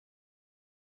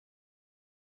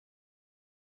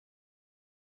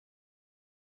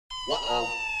Uh-oh.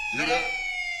 Hear that?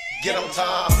 Get 'em,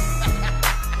 Tom.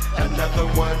 Another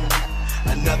one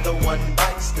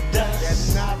bites the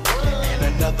dust. And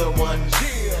another one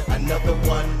bites the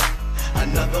dust.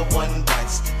 Another one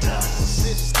bites the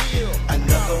dust.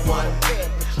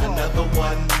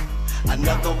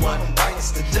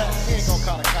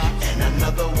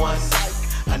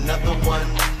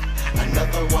 And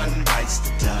another one bites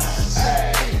the dust.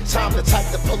 Hey, time to type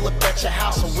to pull up at your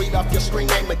house and read off your screen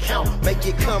name account. Make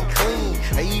it come clean,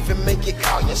 and even make it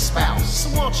call your spouse. So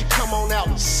why don't you come on out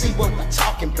and see what we're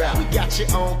talking about? We got you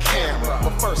on camera,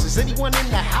 but first, is anyone in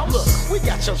the house? Look, we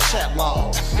got your chat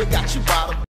logs, we got you by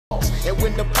the balls. And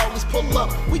when the police pull up,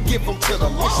 we give them to the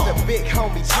law. It's the big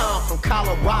homie Tom from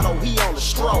Colorado, he on the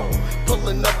stroll.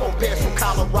 Pulling up on bed from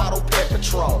Colorado Ped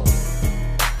Patrol.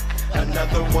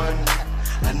 Another one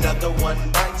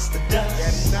bites the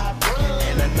dust.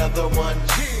 And another one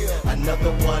bites the dust. Another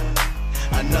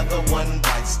one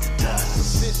bites the dust.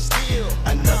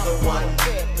 And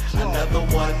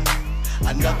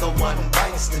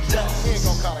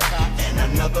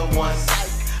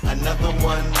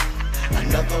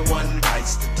another one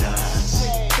bites the dust.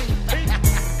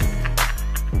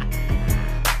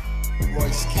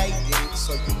 Royce K did it,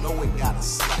 so you know it got a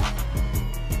slap.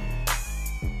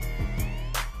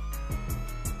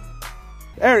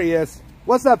 There he is.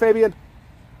 What's up, Fabian?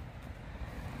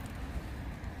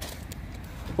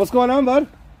 What's going on, bud?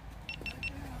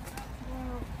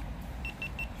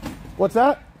 What's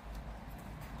that?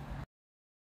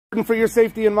 For your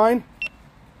safety and mine.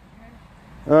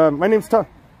 My name's Tom.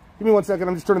 Give me 1 second.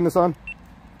 I'm just turning this on.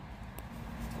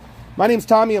 My name's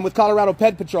Tommy. I'm with Colorado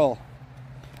Ped Patrol.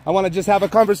 I want to just have a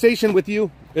conversation with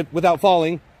you without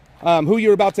falling. Who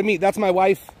you're about to meet. That's my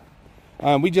wife.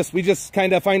 We just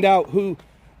kind of find out who.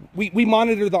 We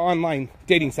monitor the online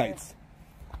dating sites,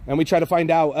 and we try to find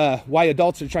out why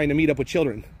adults are trying to meet up with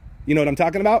children. You know what I'm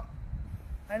talking about?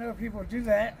 I know people do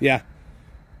that. Yeah.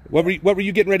 What were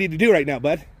you getting ready to do right now,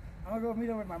 bud? I'm gonna go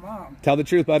meet up with my mom. Tell the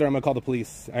truth, bud, or I'm gonna call the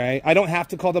police. All right? I don't have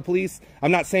to call the police.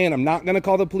 I'm not saying I'm not gonna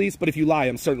call the police, but if you lie,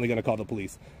 I'm certainly gonna call the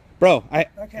police, bro.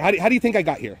 Okay. How do you think I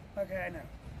got here? Okay, I know.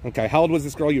 Okay. How old was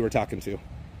this girl you were talking to?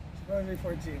 Supposedly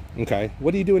 14. Okay.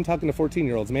 What are you doing talking to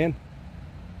 14-year-olds, man?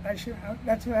 Actually,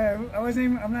 that's why I wasn't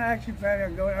even. I'm not actually planning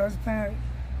on going. I was planning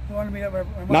to want to meet up with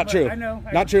my mom. Not true. I know.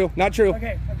 Not true. Not true.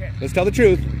 Okay. Okay. Let's tell the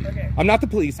truth. Okay. I'm not the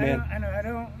police, man. I know. I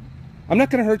don't. I'm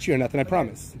not gonna hurt you or nothing. I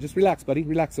promise. Just relax, buddy.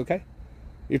 Relax, okay?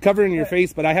 You're covering your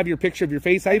face, but I have your picture of your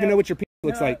face. I even know what your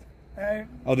looks like.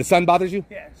 Oh, the sun bothers you?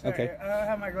 Yeah. Sorry. Okay. I don't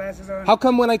have my glasses on. How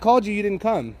come when I called you, you didn't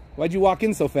come? Why'd you walk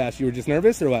in so fast? You were just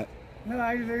nervous or what? No,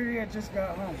 I literally had just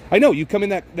got home. I know. You come in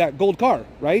that gold car,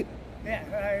 right?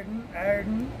 Yeah. I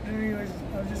literally was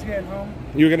just getting home.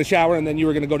 You were going to shower and then you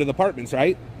were going to go to the apartments,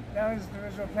 right? That was the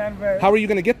original plan, but... How are you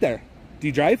going to get there? Do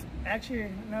you drive? Actually,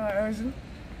 no, I wasn't...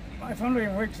 My phone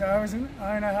didn't work, so I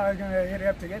don't know how I was going to hit it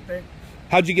up to get there.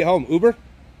 How'd you get home? Uber?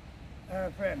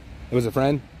 Friend. It was a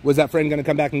friend? Was that friend going to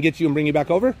come back and get you and bring you back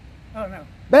over? Oh, no.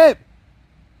 Babe!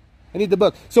 I need the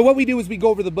book. So what we do is we go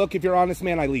over the book. If you're honest,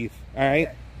 man, I leave. All right?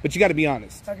 Okay. But you got to be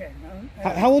honest. Okay.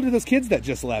 How old are those kids that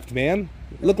just left, man?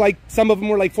 Look like some of them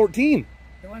were like 14.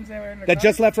 The ones that were in the that car?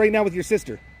 just left right now with your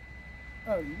sister.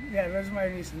 Oh, yeah, those are my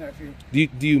niece and nephew.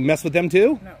 Do you mess with them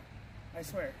too? No. I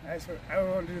swear. I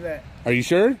won't do that. Are you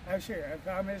sure? I'm sure. I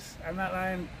promise. I'm not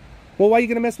lying. Well, why are you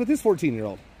going to mess with this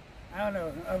 14-year-old? I don't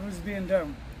know. I was being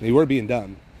dumb. You were being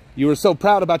dumb. You were so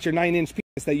proud about your 9-inch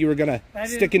penis that you were going to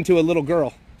stick into a little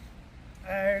girl.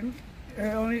 It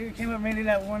only came up maybe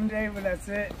that one day, but that's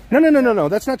it. No.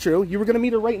 That's not true. You were going to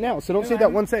meet her right now, so don't say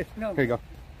that one say. No. Here you go.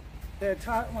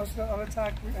 Most of all the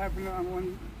talk happened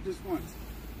on just once.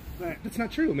 But that's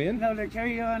not true, man. No, the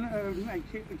carry on,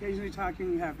 occasionally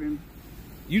talking happened.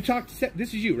 You talked, this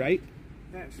is you, right?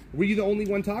 Yes. Were you the only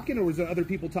one talking, or was there other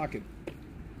people talking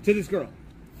to this girl?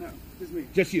 No, just me.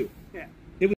 Just you? Yeah.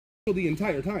 It was the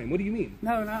entire time. What do you mean?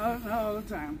 No, not all the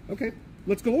time. Okay.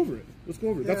 Let's go over it. Let's go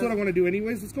over it. That's what I want to do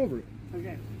anyways. Let's go over it.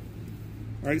 Okay.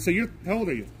 All right, so how old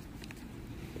are you?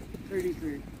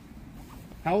 33.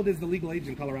 How old is the legal age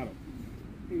in Colorado?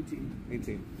 18.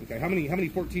 18. Okay. How many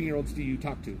 14-year-olds do you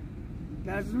talk to?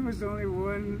 That was only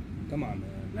one. Come on,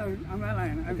 man. No, I'm not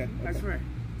lying. Okay. I swear.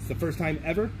 It's the first time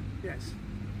ever? Yes.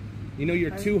 You know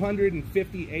you're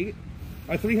 258?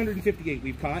 358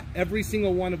 we've caught. Every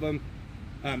single one of them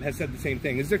has said the same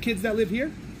thing. Is there kids that live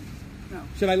here? No.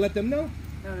 Should I let them know?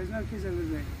 No, there's no kids that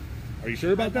live there. Are you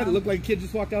sure about that? It looked like a kid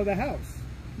just walked out of the house.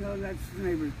 No, that's the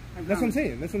neighbors. That's what I'm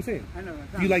saying. That's what I'm saying. I know.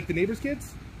 Do you like the neighbors'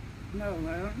 kids? No,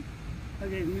 I don't.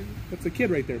 Okay. That's a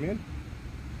kid right there, man.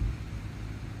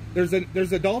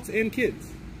 There's adults and kids.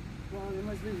 Well, they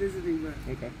must be visiting, but...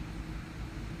 Okay.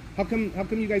 How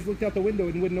come you guys looked out the window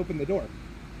and wouldn't open the door?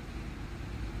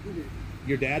 Who did?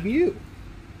 Your dad and you.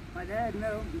 My dad,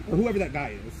 no. Or whoever that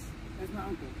guy is. That's my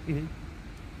uncle.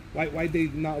 Mm-hmm. Why'd they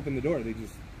not open the door? They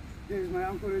just... Because my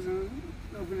uncle doesn't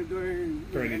open the door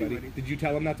for anybody. Did you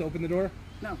tell him not to open the door?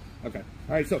 No. Okay.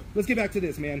 All right, so let's get back to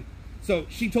this, man. So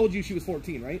she told you she was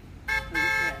 14, right?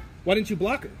 Yeah. Why didn't you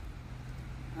block her?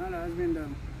 I don't know, I was being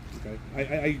dumb. Okay.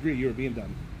 I agree, you were being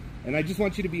dumb. And I just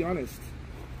want you to be honest.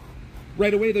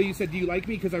 Right away, though, you said, do you like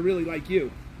me? Because I really like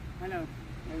you. I know.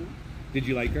 Did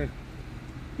you like her?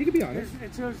 You can be honest.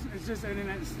 It's just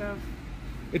internet stuff.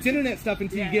 It's internet stuff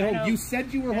until you get home. You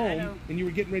said you were home and you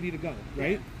were getting ready to go,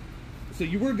 right? Yeah. So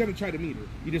you were going to try to meet her.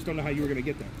 You just don't know how you were going to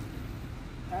get there.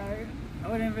 I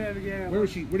wouldn't be able to get her.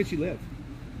 Where did she live?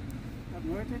 Up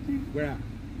north, I think. Where at?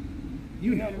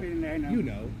 You know. There, no. You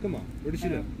know. Come on. Where does she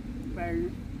live?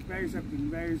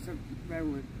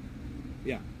 Briarwood.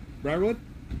 Yeah. Briarwood?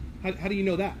 How do you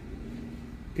know that?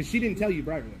 Because she didn't tell you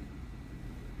Briarwood.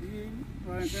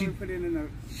 Well, she put in a note.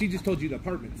 She just told you the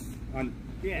apartments in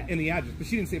the address, but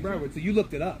she didn't say Briarwood, so you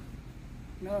looked it up.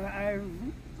 No,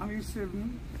 I'm used to...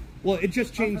 Well, it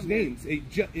just changed names.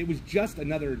 It was just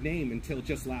another name until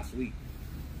just last week.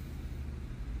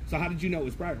 So how did you know it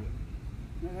was Briarwood?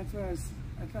 No, that's what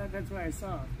I thought that's what I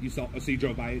saw. You saw? Oh, so you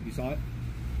drove by it? You saw it?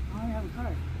 I only have a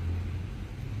car.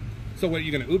 So what, are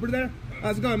you going to Uber there?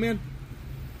 How's it going, man?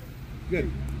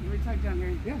 Good. We're tucked down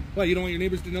here. Yeah. Well, you don't want your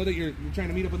neighbors to know that you're trying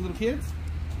to meet up with little kids?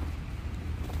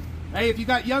 Hey, if you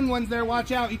got young ones there,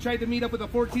 watch out. He tried to meet up with a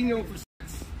 14-year-old for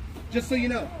sex. Just so you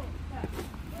know.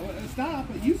 Well, stop.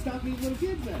 You stop meeting little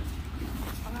kids then.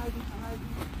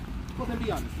 Well, then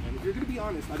be honest, man. If you're going to be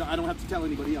honest, I don't have to tell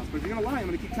anybody else. But if you're going to lie, I'm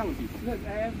going to keep telling people. Look, I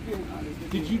have to be honest.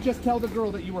 Did you just tell the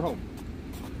girl that you were home?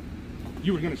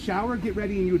 You were going to shower, get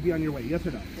ready, and you would be on your way, yes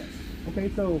or no? Yes.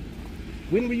 Okay, so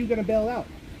when were you going to bail out?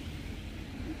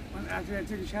 After I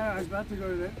took a shower, I was about to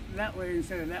go that way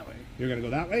instead of that way. You're going to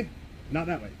go that way? Not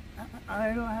that way. I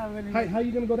don't have any... How are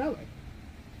you going to go that way?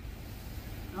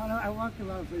 I don't know. I walked a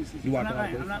lot of places. You walked a lot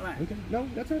of places? I'm not lying. Okay. No,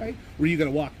 that's all right. Were you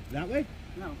going to walk that way?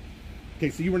 No. Okay,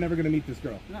 so you were never going to meet this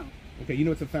girl? No. Okay, you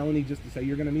know it's a felony just to say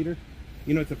you're going to meet her?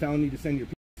 You know it's a felony to send your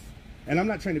piece? And I'm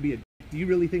not trying to be a d***. Do you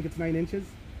really think it's 9 inches?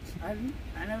 I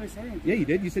never said anything. Yeah, you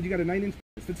did. You said you got a 9-inch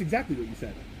penis. That's exactly what you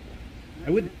said. I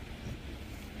wouldn't...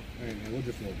 All right, man, we'll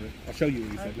just go over it. I'll show you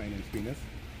where you said 9-inch penis.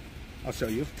 I'll show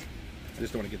you. I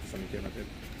just don't want to get this on the camera, kid.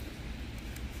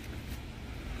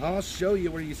 I'll show you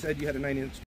where you said you had a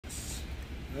 9-inch penis.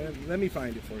 Let me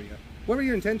find it for you. What were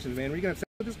your intentions, man? Were you going to have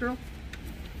sex with this girl?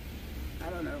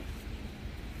 I don't know.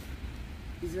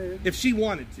 If she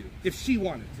wanted to. If she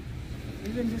wanted to.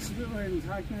 Even just when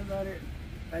talking about it,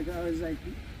 like I was like,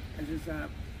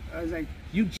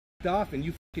 you j***ed off and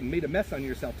you fucking made a mess on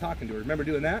yourself talking to her. Remember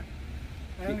doing that?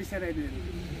 I only said I did.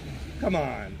 Come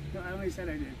on. No, I only said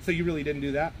I did. So you really didn't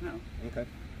do that? No. Okay.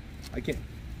 I can't.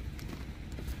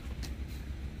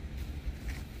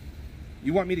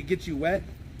 You want me to get you wet?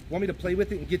 Want me to play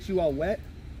with it and get you all wet?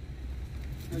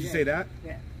 Did you say that?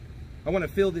 Yeah. I want to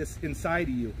feel this inside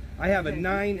of you. I have a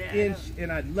 9-inch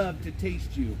and I'd love to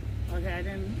taste you. Okay, I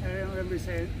don't remember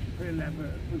putting that, but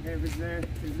okay, if it's there,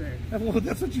 it's there. Well,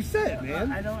 that's what you said,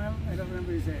 man. I don't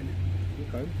remember you saying it.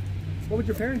 Okay. What would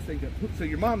your parents think of? So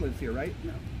your mom lives here, right?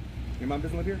 No. Your mom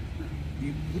doesn't live here? No.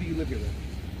 Who do you live here with?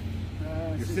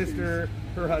 Your sister,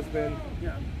 her husband,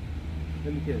 yeah,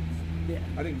 and the kids. Yeah.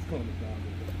 I think it's Columbus dog.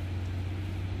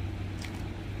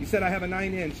 You said I have a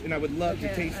 9-inch and I would love to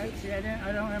taste it. See,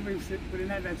 I don't remember putting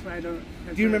that. That's why I don't.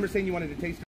 Do you remember saying you wanted to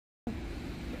taste it? Yes.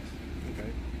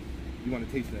 Okay. You want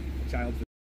to taste a child's.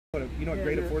 You know what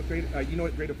grade of 4th grade? You know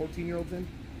what grade a 14-year-old's in?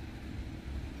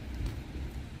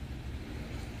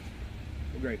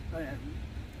 What grade? Oh yeah.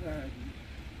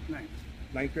 9th.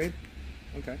 9th grade?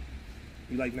 Okay.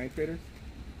 You like 9th graders?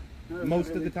 No,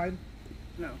 most of the time?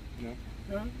 No. No?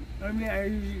 No. I mean, I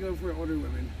usually go for older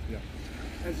women. Yeah.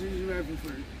 That's usually what I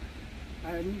prefer.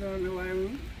 I don't know why I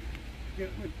would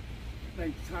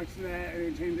talk to that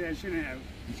and change that. I shouldn't have.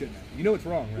 You shouldn't have. You know it's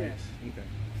wrong, right? Yes. Okay.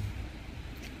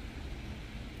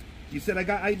 You said I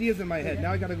got ideas in my head. Yeah.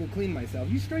 Now I gotta go clean myself.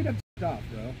 You straight up off,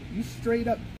 bro. You straight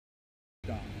up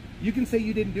off. You can say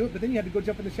you didn't do it, but then you had to go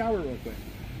jump in the shower real quick.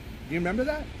 Do you remember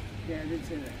that? Yeah, I did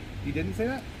say that. You didn't say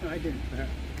that? No, I didn't.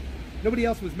 Nobody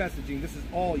else was messaging. This is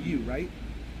all you, right?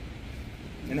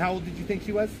 And how old did you think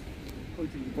she was?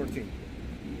 14. 14.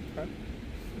 Okay.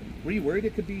 Were you worried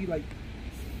it could be like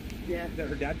Yeah. that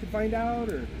her dad could find out,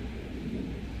 or?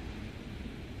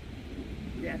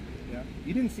 Yeah. Yeah.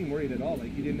 You didn't seem worried at all.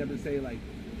 Like you didn't ever say like,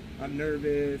 I'm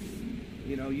nervous.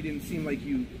 You know, you didn't seem like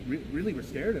you really were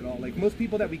scared at all. Like most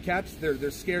people that we catch,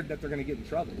 they're scared that they're going to get in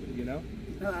trouble. You know.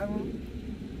 No, I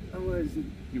was.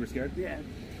 You were scared? Yeah.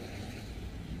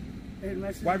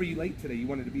 Why were you late today? You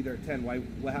wanted to be there at 10. Why?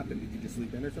 What happened? Did you just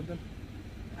sleep in or something?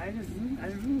 I just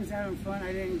was having fun.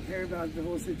 I didn't care about the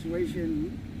whole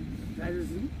situation. I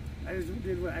just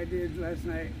did what I did last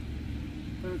night.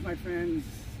 Went with my friends.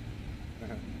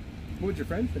 What would your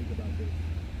friends think about this?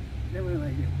 They wouldn't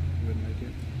like it. You wouldn't like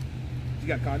it? You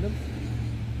got condoms?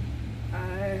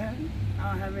 I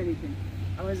don't have anything.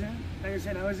 I wasn't, like I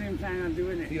said, I wasn't even planning on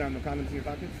doing it. You don't have no condoms in your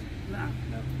pockets? No.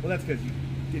 No. Well, that's because you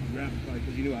didn't grab it, probably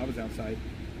because you knew I was outside.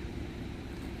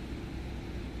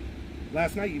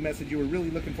 Last night you messaged you were really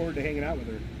looking forward to hanging out with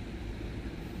her.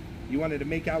 You wanted to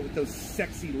make out with those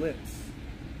sexy lips.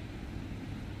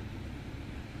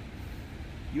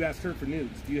 You asked her for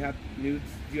nudes. Do you have nudes?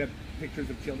 Do you have pictures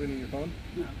of children in your phone?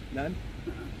 No. None?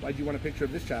 Why'd you want a picture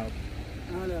of this child?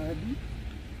 I don't know.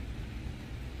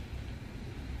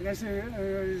 I guess I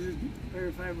was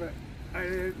verified, but I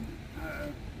did.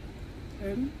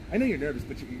 I know you're nervous,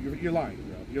 but you're lying,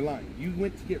 bro. You're lying. You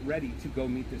went to get ready to go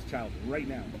meet this child right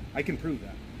now. I can prove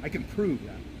that. I can prove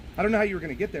that. I don't know how you were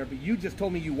going to get there, but you just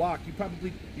told me you walk. You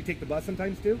take the bus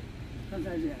sometimes too?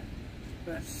 Sometimes, yeah.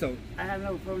 But so I have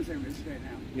no phone service right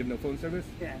now. You have no phone service?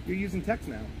 Yeah. You're using text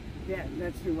now? Yeah,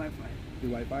 that's through Wi-Fi. Through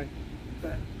Wi-Fi?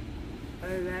 But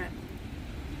other than that,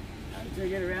 to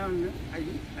get around, I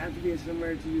have to be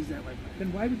somewhere to use that Wi-Fi.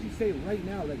 Then why would you say right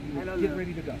now that you would get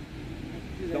ready to go?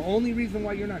 The only reason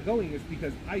why you're not going is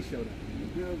because I showed up.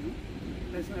 No,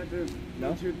 that's not the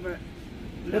truth, but...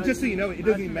 Well, just so you know, it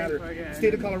doesn't even matter.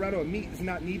 State of Colorado, a meat is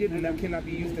not needed, and that cannot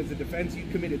be used as a defense. You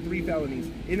committed 3 felonies.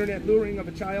 Internet luring of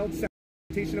a child,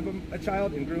 sexualization of a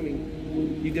child, and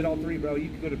grooming. You did all 3, bro. You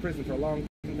could go to prison for a long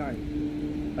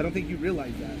time. I don't think you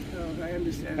realize that. No, I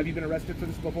understand. Have you been arrested for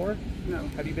this before? No.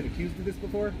 Have you been accused of this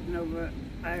before? No, but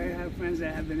I have friends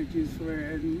that have been accused for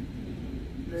it. And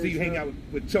so you hang out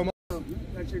with Chomo?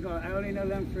 That's your call. I only know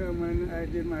them from when I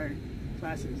did my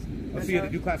classes. Oh, so you had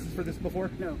to do classes for this before?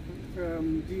 No,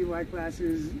 from DUI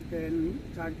classes and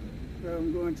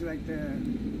from going to like the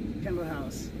Kendall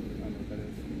House. I don't know what that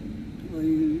is. Well,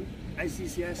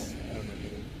 ICCS. I don't know what that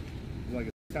is. Is it like a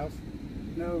house?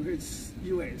 No, it's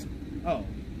UAs. Oh,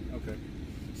 okay.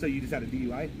 So you just had a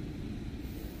DUI?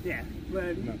 Yeah,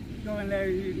 but going there,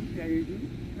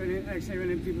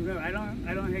 when people go, I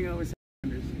don't hang out with sex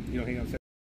offenders. You don't hang out with sex?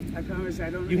 I promise I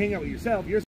don't. You hang out with yourself.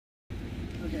 You're.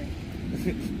 Okay.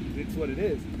 It's what it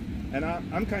is, and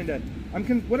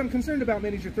what I'm concerned about,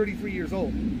 man, is you're 33 years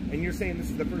old, and you're saying this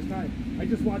is the first time. I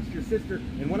just watched your sister,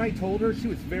 and when I told her, she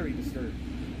was very disturbed.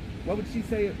 What would she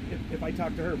say if I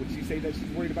talked to her? Would she say that she's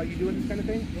worried about you doing this kind of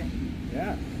thing? Yeah.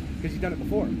 Yeah, because you've done it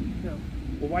before. No.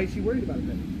 Well, why is she worried about it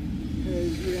then?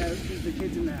 Because there's the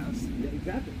kids in the house. Yeah,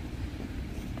 exactly.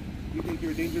 You think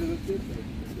you're a danger to those kids?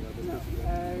 No.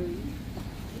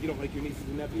 You don't like your nieces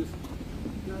and nephews?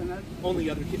 No, not. Only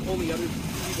other people's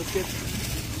kids?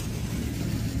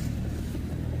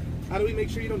 How do we make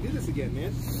sure you don't do this again,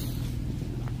 man?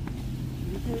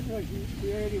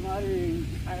 You're already moderating.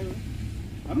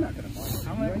 I'm not going to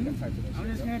monitor. I'm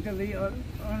just going to delete. I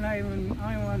don't even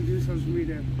want to do social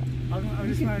media.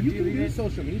 You can do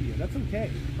social media. That's okay.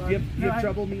 Do you have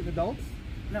trouble meeting adults?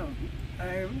 No.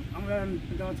 I'm around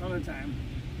adults all the time.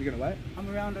 You're going to what? I'm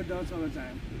around adults all the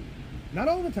time. Not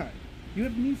all the time. You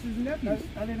have nieces and nephews.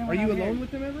 Are you alone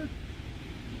with them ever?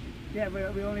 Yeah,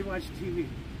 but we only watch TV.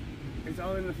 It's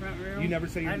all in the front room. You never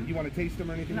say you want to taste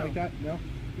them or anything like that? No?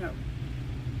 No.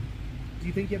 Do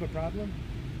you think you have a problem?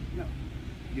 No.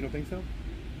 You don't think so?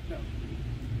 No.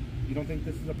 You don't think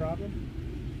this is a problem?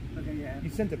 Okay, yeah. You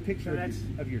sent a picture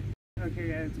of your... Okay,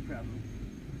 yeah, it's a problem.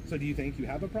 So do you think you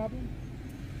have a problem?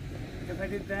 If I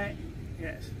did that,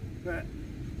 yes. But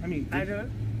I mean... I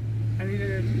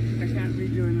can't be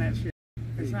doing that shit.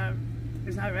 It's not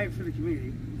right for the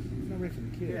community. It's not right for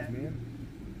the kids, man.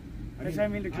 I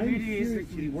mean, the community is the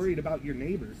kids. Worried about your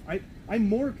neighbors. I'm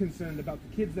more concerned about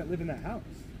the kids that live in that house.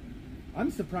 I'm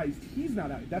surprised he's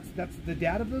not out. That's the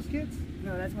dad of those kids?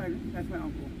 No, that's my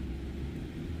uncle.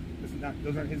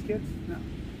 Those aren't his kids? No.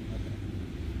 Okay.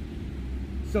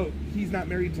 So he's not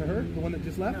married to her, the one that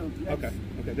just left? No. Okay.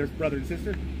 Okay. There's brother and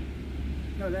sister?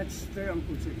 No, that's their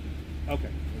uncle too. Okay.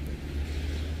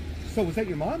 So was that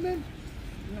your mom then?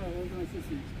 No, that was my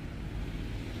sister.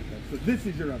 Okay. So this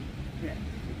is your uncle? Yeah.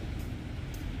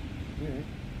 All right.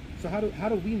 So how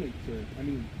do we make sure? I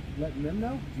mean, letting them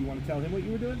know? Do you want to tell him what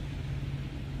you were doing?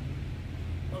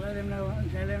 Well, let him know.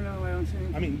 Tell him know what I'm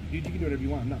saying. I mean, dude, you can do whatever you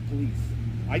want. I'm not police.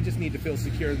 I just need to feel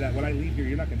secure that when I leave here,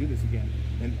 you're not going to do this again.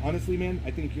 And honestly, man,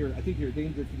 I think you're a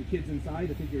danger to the kids inside.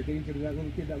 I think you're a danger to that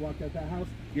little kid that walked out that house.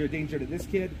 You're a danger to this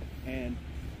kid. And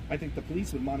I think the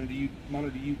police would monitor you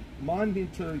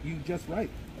just right.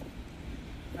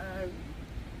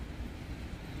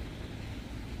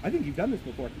 I think you've done this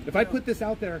before. If I put this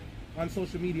out there on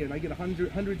social media and I get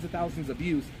hundreds of thousands of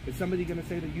views, is somebody going to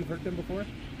say that you've hurt them before?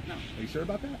 No. Are you sure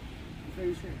about that? I'm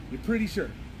pretty sure. You're pretty sure.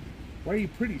 Why are you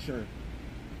pretty sure?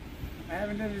 I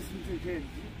haven't done this since a kid.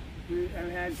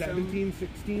 I've had 17,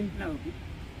 16? No.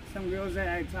 Some girls that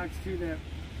I talked to that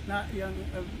not young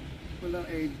of below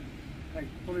age, like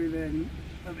older than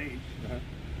of age.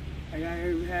 Like I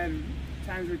had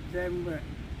times with them, but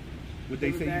would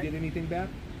they say you did anything bad?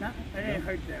 No, I didn't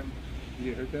hurt them.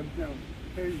 You didn't hurt them? No.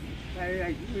 We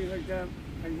hooked up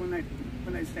like when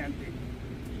I stabbed them.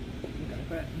 Okay.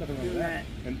 But nothing wrong with that.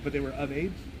 But they were of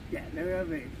age? Yeah, they were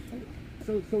of age.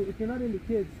 So if you're not into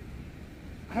kids,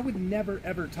 I would never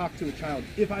ever talk to a child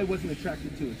if I wasn't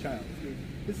attracted to a child.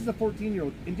 This is a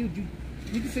 14-year-old, and dude, you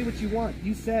can say what you want.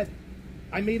 You said,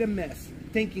 I made a mess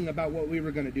thinking about what we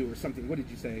were going to do or something. What did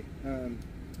you say? What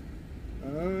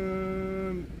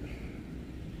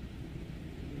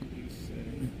did you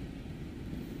say?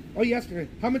 Oh, you asked her,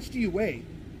 how much do you weigh?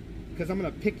 Because I'm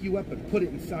going to pick you up and put it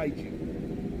inside you.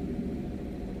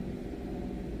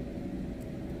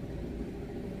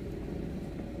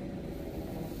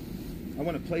 I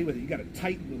want to play with it. You got a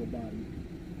tight little body.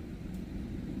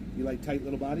 You like tight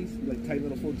little bodies? You like tight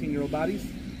little 14-year-old bodies?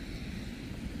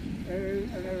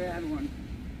 I've never had one.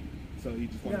 So you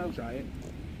just wanted to try it?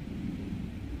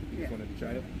 You just wanted to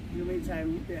try it? You made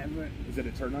time, yeah, but... Is it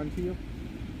a turn on to you?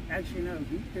 Actually, no.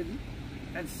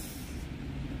 That's...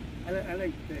 I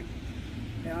like that.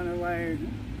 I don't know why...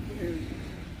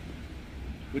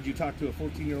 Would you talk to a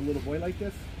 14-year-old little boy like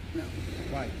this? No.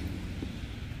 Why?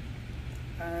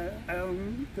 I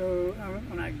don't go...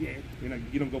 I'm not gay.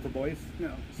 You don't go for boys?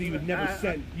 No. So you would never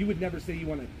send... You would never say you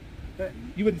want to...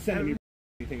 You wouldn't send me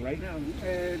anything, right? No.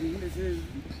 And this is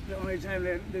the only time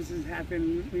that this has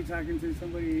happened, me talking to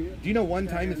somebody... Do you know one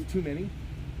time is too many?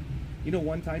 You know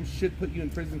one time should put you in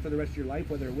prison for the rest of your life,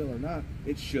 whether it will or not.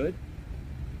 It should.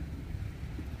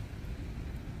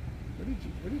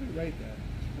 Where did I write that?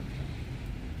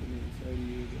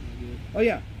 Oh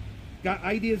yeah. Got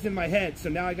ideas in my head, so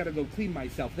now I gotta go clean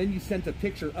myself. Then you sent a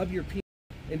picture of your penis.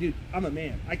 And dude, I'm a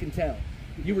man. I can tell.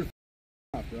 You were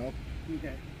off, bro.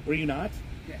 Okay. Were you not?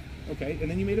 Yeah. Okay,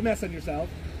 and then you made a mess on yourself,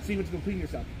 so you went to go clean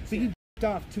yourself. So you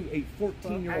off to a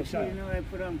 14-year-old child. You know what I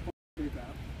put on porn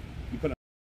about? You put on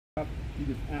you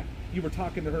just act. You were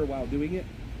talking to her while doing it?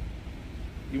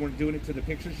 You weren't doing it to the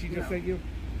picture she just sent you?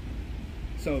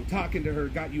 So talking to her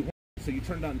got you horny, so you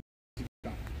turned on.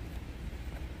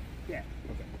 Yeah.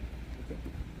 Okay.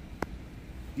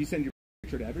 Do you send your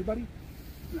picture to everybody?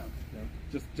 No. No?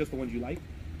 Just the ones you like?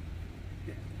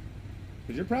 Yeah.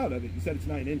 Because you're proud of it. You said it's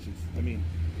 9 inches. I mean...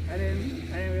 I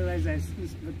didn't realize I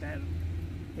put that.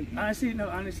 Honestly,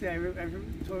 I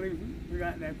totally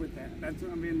forgot that I put that. That's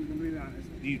what I'm being completely honest.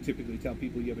 Do you typically tell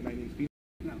people you have a 9-inch penis?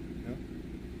 No. No?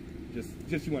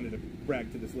 Just you wanted to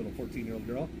brag to this little 14-year-old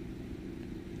girl?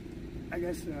 I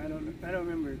guess so. I don't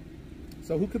remember.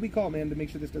 So who could we call, man, to make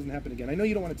sure this doesn't happen again? I know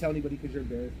you don't want to tell anybody because you're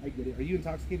embarrassed. I get it. Are you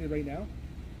intoxicated right now?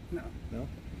 No. No?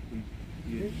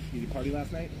 You did party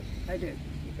last night? I did.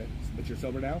 Okay. But you're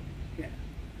sober now? Yeah.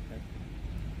 Okay.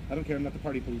 I don't care. I'm not the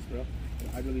party police, bro.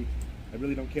 I really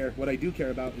don't care. What I do care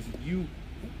about is you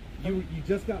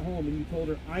just got home and you told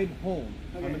her, I'm home.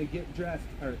 Okay. I'm going to get dressed,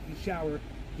 or shower,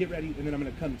 get ready, and then I'm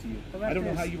going to come to you. I don't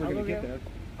know how you were going to get there.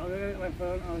 I'll go get my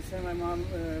phone. I'll send my mom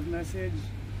a message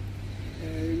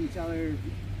and tell her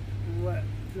what's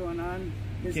going on.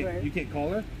 You can't call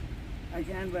her? I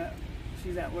can, but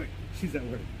she's at work. She's at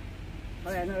work.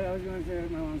 Oh yeah, no, I was going to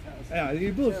my mom's house. Yeah,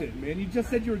 you're bullshit, man. You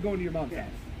just said you were going to your mom's house.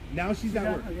 Now she's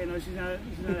at work. Okay, no, she's not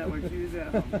at work. She's at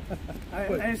home.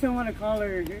 I just don't want to call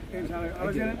her and tell her. I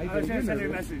was going to send her a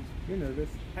message. You're nervous.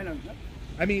 I know.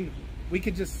 I mean, we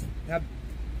could just have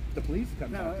the police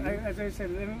come talk to you. As I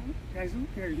said, guys,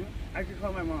 here, I could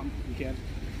call my mom. You can?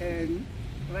 And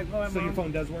when I call my mom... So your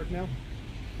phone does work now?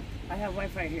 I have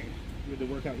Wi-Fi here. You have to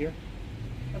work out here?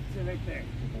 Up to right there. Okay.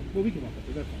 Well, we can walk up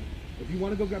there. That's fine. If you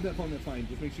want to go grab that phone, that's fine.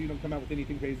 Just make sure you don't come out with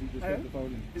anything crazy. Just grab the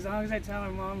phone. As long as I tell my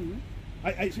mom...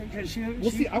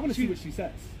 We'll see. I want to see what she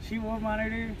says. She will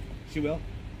monitor. She will?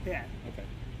 Yeah. Okay.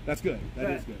 That's good. That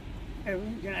is good.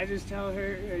 Can I just tell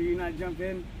her you not jump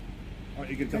in? Or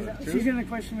you can tell her the truth? She's gonna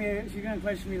question me. She's gonna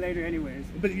question me later, anyways.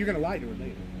 But you're gonna lie to her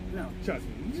later. No. Trust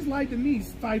me. You just lied to me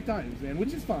 5 times, man,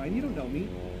 which is fine. You don't know me.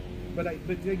 But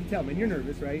you can tell, man. You're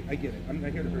nervous, right? I get it. I'm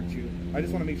not here to hurt you. I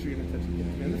just want to make sure you're not touching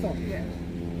kids, man. That's all. Yeah.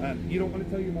 You don't want to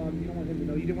tell your mom. You don't want him to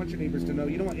know. You didn't want your neighbors to know.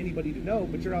 You don't want anybody to know.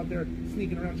 But you're out there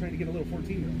sneaking around trying to get a little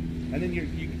 14-year-old, and then you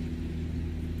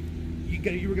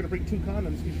you were gonna bring 2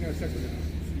 condoms because you're gonna have sex with them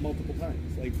multiple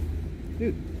times. Like,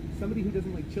 dude, somebody who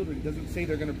doesn't like children doesn't say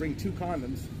they're gonna bring 2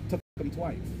 condoms to fuck them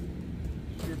twice.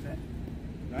 You're fat.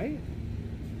 Right?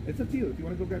 It's up to you. If you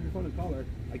want to go grab your phone and call her,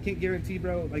 I can't guarantee,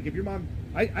 bro. Like, if your mom,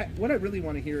 what I really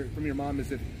want to hear from your mom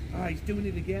is if, he's doing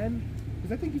it again,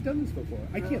 because I think you've done this before.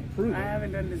 I can't prove it. I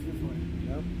haven't done this before.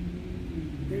 No.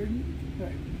 Dude,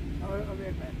 right. I'll be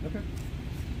right back. Okay.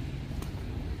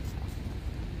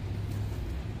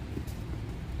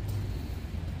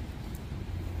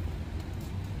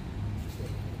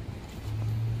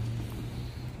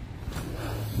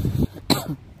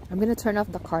 I'm gonna turn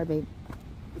off the car, babe.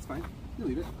 It's fine. You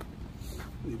leave it.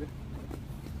 You leave it.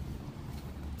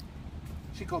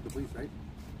 She called the police, right?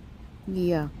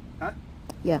 Yeah. Huh?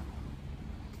 Yeah.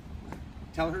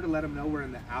 Tell her to let them know we're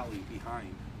in the alley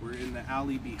behind. We're in the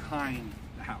alley behind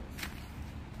the house.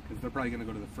 Because they're probably going to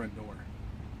go to the front door.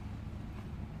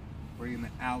 We're in the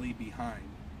alley behind.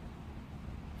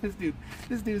 This dude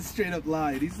straight up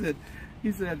lied. He said,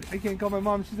 I can't call my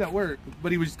mom, she's at work.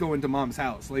 But he was just going to mom's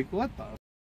house. Like, what the f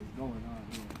is going on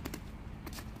here?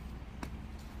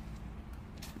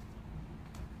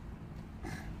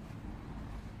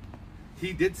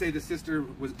 He did say the sister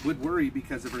would worry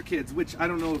because of her kids, which I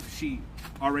don't know if she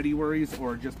already worries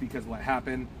or just because what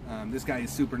happened. This guy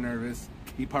is super nervous.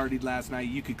 He partied last night.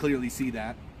 You could clearly see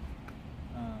that.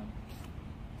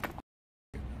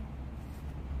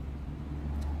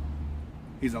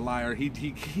 He's a liar.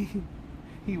 He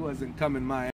wasn't coming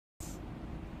my ass.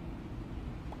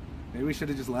 Maybe we should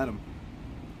have just let him.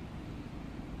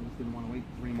 I just didn't want to wait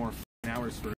 3 more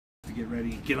hours for to get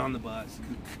ready, get on the bus.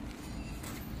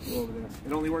 Go over there.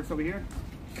 It only works over here?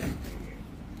 I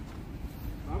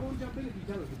won't jump in if you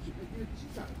tell her, but she's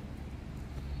got it.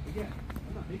 Again,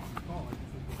 I'm not making the call. I just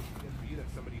think it's good for you that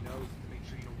somebody knows to make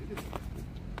sure you don't do this again.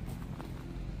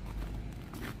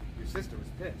 Your sister was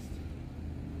pissed.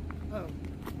 Oh,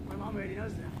 my mom already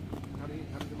knows that. How does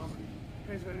your mom know?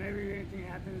 Because whenever anything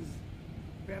happens,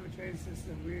 we have a train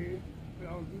system. We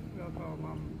all call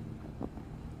mom.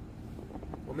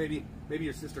 Well, maybe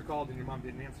your sister called and your mom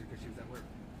didn't answer because she was at work.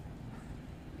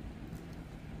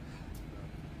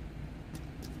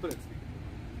 Put it on speaker,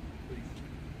 please.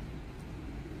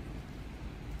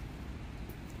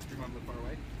 Does your mom live far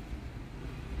away?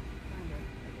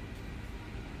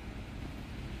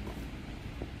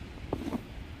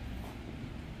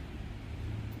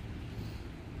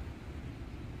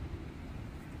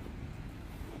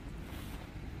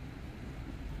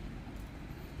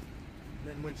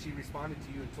 Then when she responded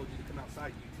to you and told you to come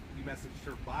outside, you messaged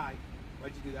her bye.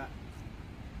 Why'd you do that?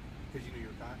 Because you knew you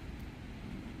were caught?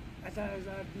 I thought I was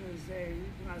out to say,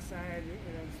 come outside,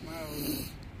 and I smiled.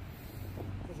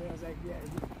 Because I was like, yeah,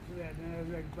 do that. And then I was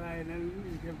like, bye. And then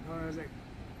he kept calling. I was like,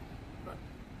 fuck.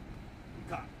 You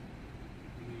caught.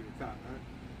 You knew you were caught, huh?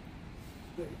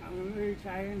 But I'm really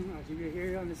trying. You can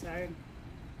hear it on the side.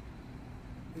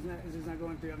 It's just not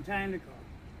going through. I'm trying to call.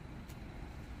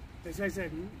 That's why I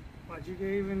said, watch, you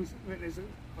can even witness it.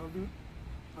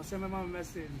 I'll send my mom a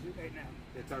message right now.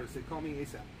 It's already said, call me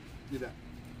ASAP. Do that.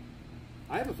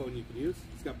 I have a phone you can use.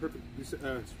 It's got perfect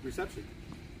reception.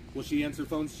 Will she answer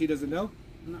phones she doesn't know?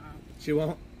 No. She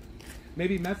won't?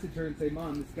 Maybe message her and say,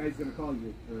 Mom, this guy's going to call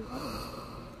you. Or, I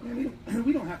don't know. Man,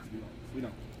 we don't have to do all this. We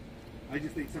don't. I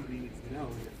just think somebody needs to know.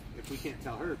 If we can't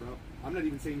tell her, bro, I'm not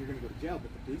even saying you're going to go to jail, but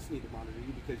the police need to monitor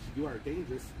you because you are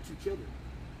dangerous to children.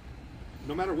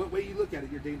 No matter what way you look at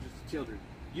it, you're dangerous to children.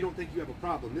 You don't think you have a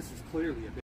problem. This is clearly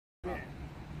a big problem.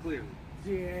 Yeah. Clearly.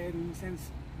 Yeah, and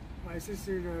since my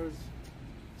sister knows,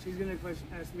 she's gonna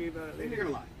ask me about it later. You're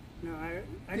gonna lie. No,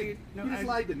 I need. No, you just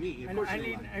lied to me. Of course I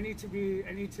need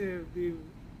to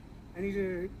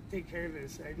take care of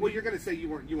this. Well, you're gonna say you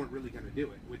weren't really gonna do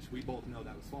it, which we both know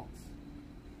that was false.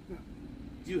 No.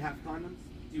 Do you have condoms?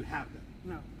 Do you have them?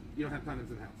 No. You don't have condoms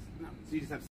in the house. No. So you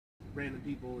just have random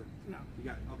people. And no. You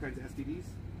got all kinds of STDs.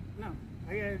 No.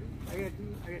 I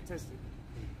got tested.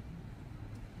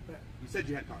 But you said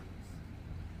you had condoms.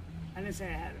 I didn't say I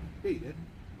had them. Yeah, you did.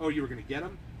 Oh, you were gonna get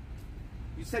them?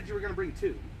 You said you were gonna bring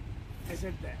 2. I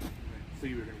said that. Right. So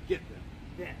you were gonna get them.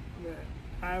 Yeah, but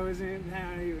I wasn't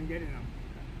planning on even getting them.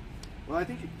 Well, I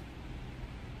think you.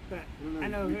 But I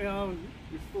know you're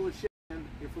full of shit, man.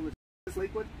 You're full of shit. Is this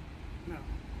Lakewood? No.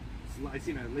 I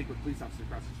seen a Lakewood police officer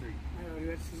across the street. I know,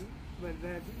 this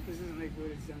isn't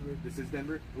Lakewood, it's Denver. This is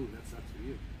Denver? Ooh, that sucks for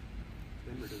you.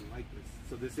 Denver doesn't like this.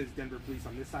 So this is Denver police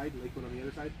on this side, Lakewood on the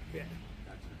other side? Yeah.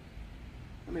 Gotcha.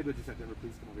 Well, maybe we'll just have Denver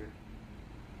police come over here.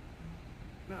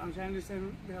 No, I'm trying to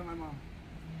send behind my mom.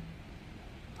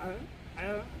 I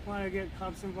don't want to get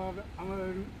cops involved. I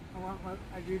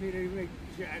do need to make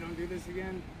sure I don't do this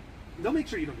again. They'll make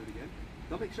sure you don't do it again.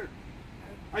 They'll make sure.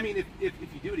 I mean, if you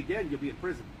do it again, you'll be in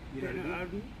prison. You know what I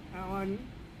mean?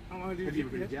 I want to do. Have you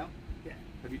ever been to jail? Yeah.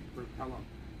 Have you for how long?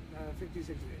 56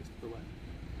 days. For what?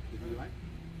 Did you lie?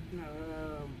 No,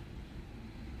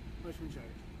 mushroom charge.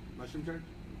 Mushroom charge?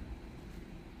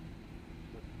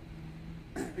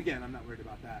 Again, I'm not worried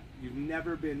about that. You've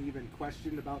never been even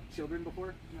questioned about children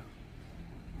before? No.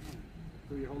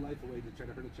 Throw your whole life away to try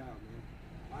to hurt a child, man.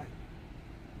 Why?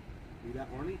 Are you that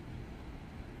horny?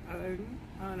 I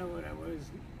don't know what I was.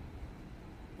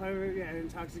 Probably, yeah,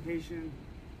 intoxication.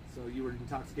 So you were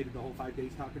intoxicated the whole 5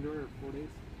 days talking to her, or 4 days?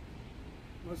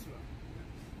 Most of them.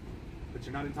 But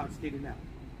you're not intoxicated now?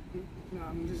 No,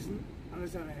 I'm just on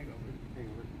a hangover.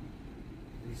 Hangover.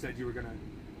 And you said you were gonna,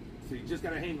 so you just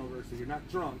got a hangover, so you're not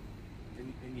drunk,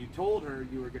 and you told her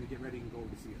you were gonna get ready and go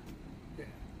to see her. Yeah.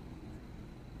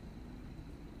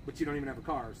 But you don't even have a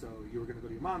car, so you were gonna go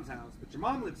to your mom's house, but your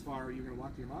mom lives far. Are you gonna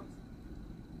walk to your mom's?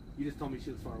 You just told me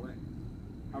she lives far away.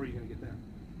 How are you gonna get there?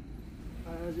 I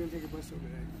was gonna take a bus over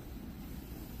there.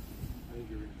 I think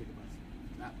you were gonna take a bus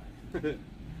that way.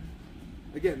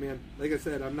 Again, man, like I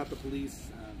said, I'm not the police.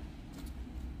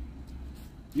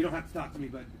 You don't have to talk to me,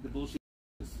 but the bullshit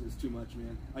is too much,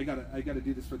 man. I gotta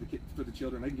do this for the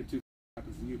children. I can give two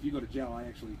happens to you. If you go to jail, I'm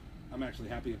actually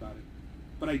happy about it.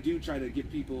 But I do try to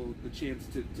give people the chance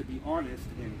to be honest,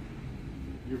 and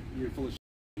you're full of shit.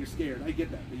 You're scared. I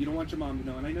get that, but you don't want your mom to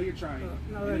know, and I know you're trying.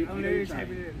 No, I know you're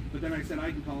trying. But then I said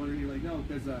I can call her, and you're like, no,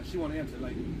 because she won't answer.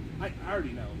 Like, I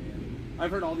already know, man.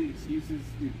 I've heard all the excuses,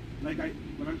 dude. Like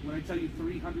when I tell you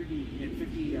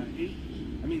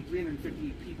 350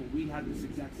 people, we had this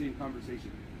exact same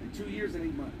conversation in 2 years and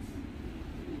 8 months.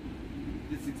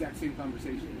 This exact same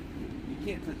conversation. You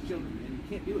can't touch children, man. You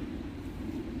can't do it.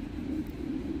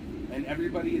 And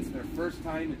everybody, it's their first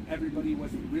time, and everybody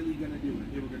wasn't really going to do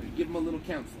it. They were going to give them a little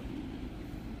counseling.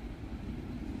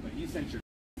 But you sent your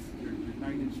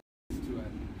 9-inch to a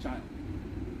child.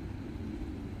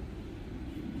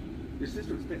 Your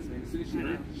sister was pissed, man. As soon as she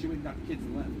heard, she went and got the kids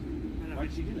and left. Why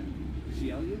did she do that? Did she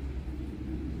yell at you?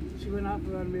 She went off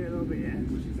on me a little bit, yeah.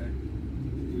 What did she say?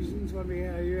 She told me,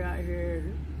 you're out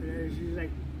here. And she's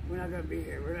like, we're not going to be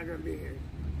here. We're not going to be here.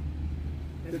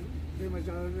 That's pretty much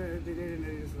all they did, and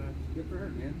they just left. Good for her,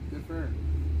 man. Good for her.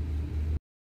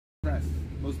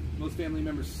 Most family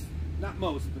members, not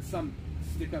most, but some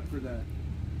stick up for the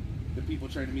people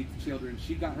trying to meet the children.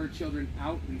 She got her children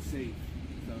out and safe.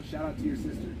 So shout out to your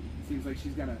sister. Seems like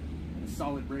she's got a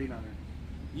solid brain on her.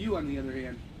 You, on the other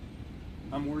hand,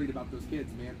 I'm worried about those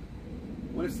kids, man.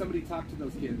 What if somebody talked to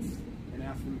those kids and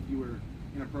asked them if you were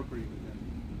inappropriate with them?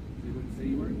 They wouldn't say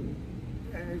you were?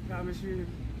 I promise you,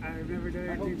 I've never done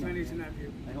anything to any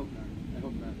nephew. I hope not. I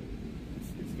hope not.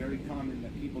 It's very common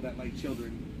that people that like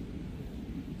children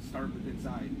start with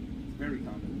inside. It's very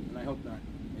common, and I hope not.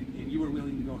 And you were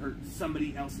willing to go hurt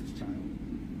somebody else's child.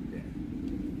 Yeah.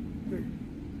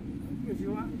 If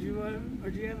you want, do you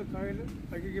have a card?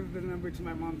 I could give the number to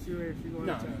my mom too if you want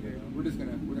to talk to her. We're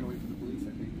gonna wait for the police.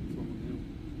 I think that's what we'll do.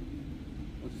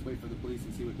 We'll just wait for the police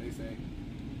and see what they say.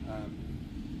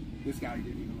 This guy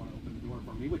didn't even want to open the door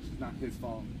for me, which is not his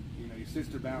fault. You know, your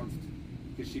sister bounced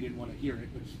because she didn't want to hear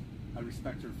it, which I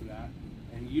respect her for that.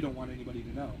 And you don't want anybody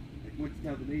to know. Like, you went to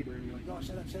tell the neighbor, and you're like, oh,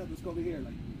 shut up, let's go over here.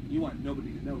 Like, you want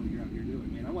nobody to know what you're out here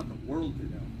doing, man. I want the world to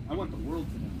know. I want the world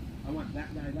to know. I want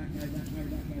that guy, that guy, that guy,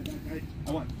 that guy, that guy.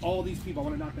 I want all these people. I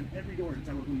want to knock on every door and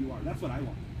tell them who you are. That's what I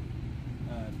want.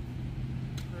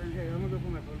 Okay, I'm going to go put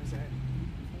my phone aside.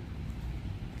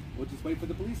 We'll just wait for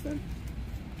the police then.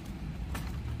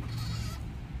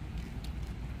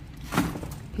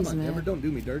 Come on, Amber, don't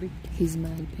do me dirty. He's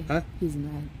mad, babe. Huh? He's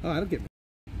mad. Oh, I don't get mad.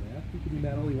 Yeah, he can be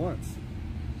mad all he wants.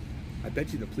 I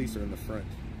bet you the police are in the front.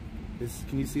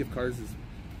 Can you see if Cars is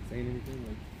saying anything?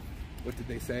 Like, what did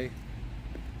they say?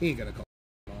 He ain't gonna call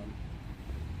his mom.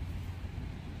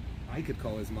 I could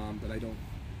call his mom, but I don't.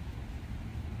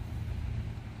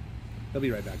 He'll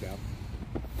be right back out.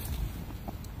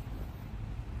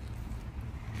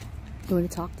 You want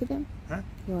to talk to them? Huh?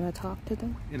 You want to talk to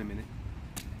them? In a minute.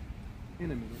 In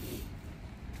a minute.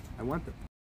 I want them.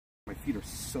 My feet are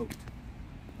soaked.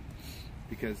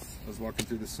 Because I was walking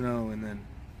through the snow, and then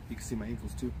you can see my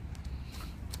ankles too.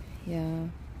 Yeah.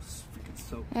 It's freaking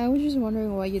soaked. I was just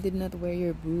wondering why you did not wear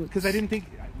your boots. Because I didn't think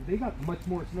they got much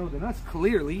more snow than us.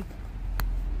 Clearly,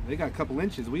 they got a couple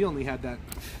inches. We only had that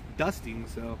dusting,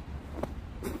 so.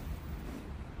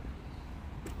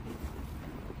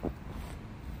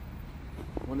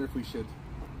 I wonder if we should.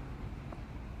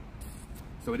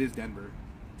 So it is Denver.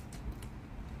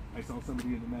 I saw somebody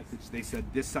in the message. They said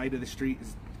this side of the street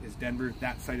is Denver.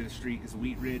 That side of the street is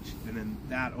Wheat Ridge, and then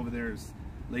that over there is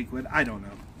Lakewood. I don't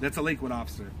know. That's a Lakewood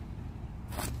officer.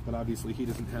 But obviously he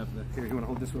doesn't have the... Here, you want to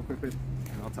hold this real quick, babe?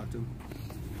 And I'll talk to him.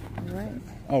 All right.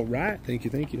 All right. Thank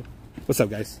you, thank you. What's up,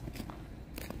 guys?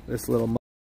 This little...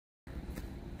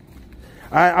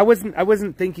 I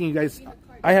wasn't thinking, you guys...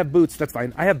 I have boots, that's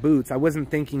fine. I have boots. I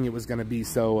wasn't thinking it was going to be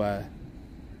so...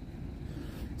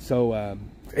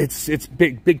 It's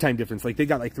big time difference. Like, they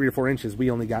got like 3 or 4 inches.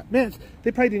 We only got... Man,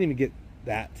 they probably didn't even get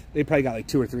that. They probably got like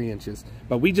 2 or 3 inches.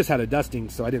 But we just had a dusting,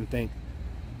 so I didn't think...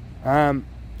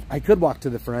 I could walk to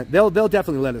the front. They'll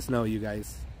definitely let us know, you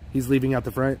guys. He's leaving out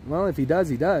the front. Well, if he does,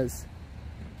 he does.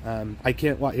 I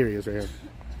can't walk. Here he is, right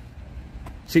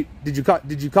here. Did you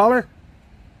call her?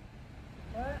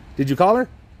 What? Did you call her?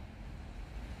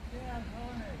 Yeah, I'm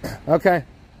calling her. Okay.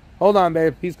 Hold on,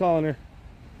 babe. He's calling her.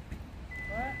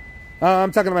 What?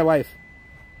 I'm talking to my wife.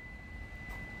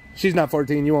 She's not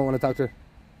 14. You won't want to talk to her.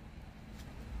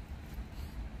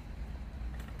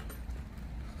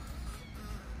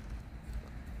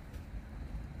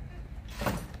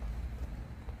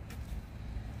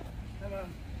 Hello.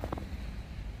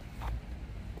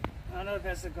 I don't know if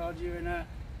Esther called you or not.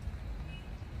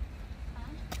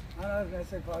 I don't know if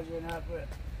Esther called you or not, but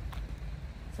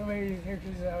somebody here,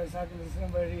 I was talking to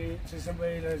somebody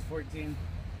that was 14.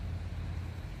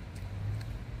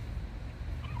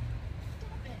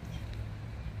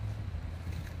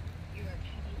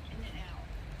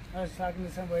 I was talking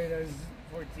to somebody that was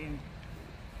 14.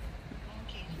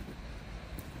 Okay.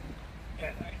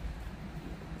 Yeah.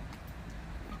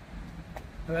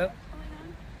 Hello? What's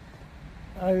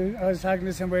going on? I was talking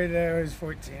to somebody that was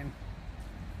 14.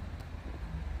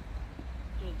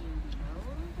 Did you know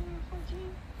they were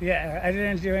 14? Yeah, I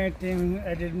didn't do anything.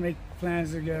 I didn't make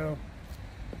plans to go.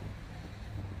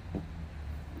 Or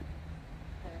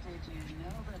did you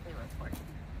know that they were 14?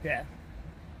 Yeah.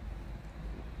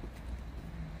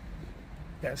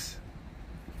 Yes.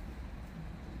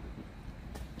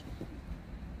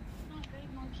 Oh,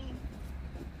 great monkey.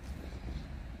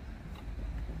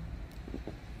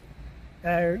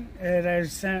 And I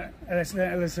sent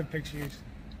a list of pictures.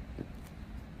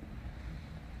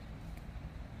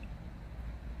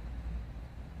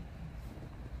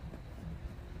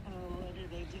 Oh, what are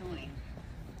they doing?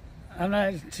 I'm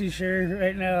not too sure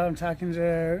right now. I'm talking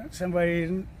to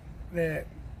somebody that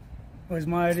was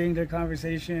monitoring the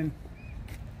conversation.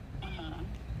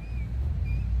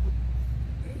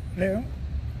 He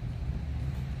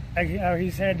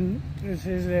said this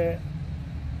is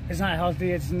it's not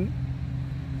healthy. It's you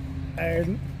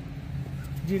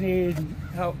need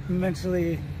help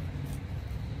mentally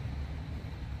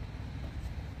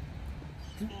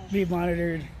be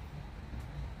monitored,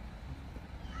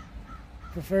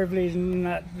 preferably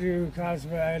not through cops,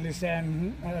 but I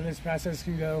understand how this process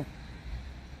can go.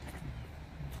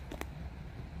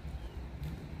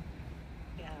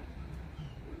 Yeah,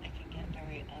 it can get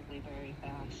very ugly very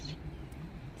fast. Do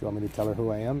you want me to tell her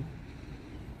who I am?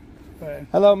 But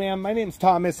Hello, ma'am. My name's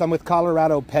Thomas. I'm with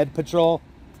Colorado Ped Patrol.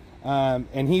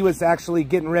 And he was actually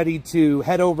getting ready to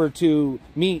head over to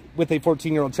meet with a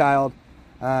 14-year-old child.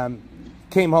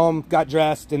 Came home, got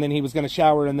dressed, and then he was going to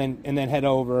shower and then head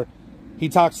over. He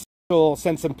talked,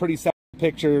 sent some pretty sad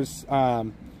pictures.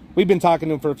 We've been talking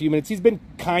to him for a few minutes. He's been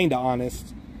kind of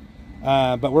honest.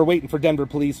 But we're waiting for Denver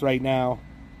police right now.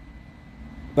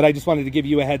 But I just wanted to give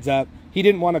you a heads up. He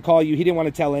didn't want to call you. He didn't want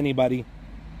to tell anybody.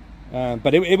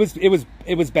 But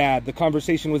it was bad. The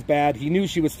conversation was bad. He knew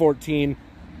she was 14.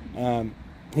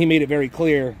 He made it very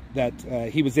clear that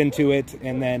he was into it,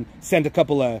 and then sent a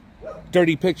couple of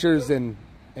dirty pictures and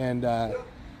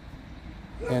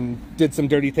did some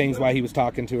dirty things while he was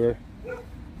talking to her.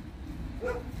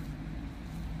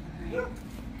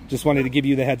 Just wanted to give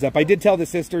you the heads up. I did tell the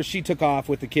sister. She took off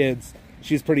with the kids.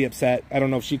 She's pretty upset. I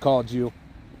don't know if she called you.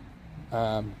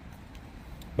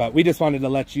 But we just wanted to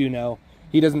let you know.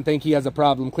 He doesn't think he has a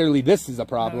problem. Clearly, this is a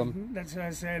problem. that's what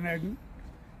I said.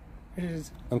 It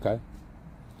is. Okay.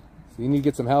 So you need to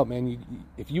get some help, man.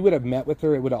 If you would have met with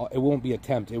her, it won't be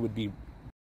attempt. It would be,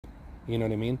 you know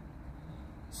what I mean?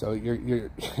 So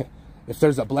you're if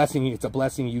there's a blessing, it's a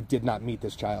blessing you did not meet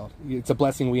this child. It's a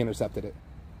blessing we intercepted it.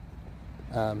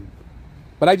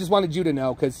 But I just wanted you to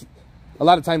know, because a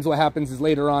lot of times what happens is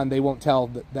later on they won't tell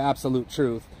the absolute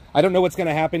truth. I don't know what's going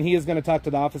to happen. He is going to talk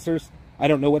to the officers. I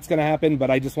don't know what's going to happen,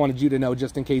 but I just wanted you to know,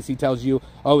 just in case he tells you,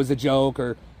 oh, it was a joke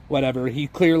or whatever. He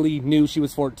clearly knew she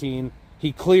was 14.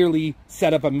 He clearly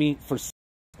set up a meet for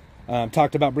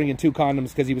talked about bringing 2 condoms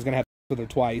because he was going to have sex with her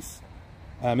twice.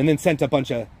 And then sent a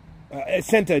bunch of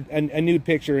sent a nude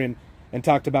picture and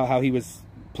talked about how he was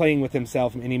playing with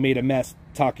himself and he made a mess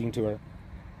talking to her.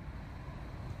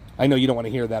 I know you don't want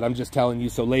to hear that. I'm just telling you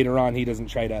so later on he doesn't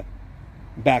try to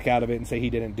back out of it and say he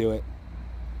didn't do it.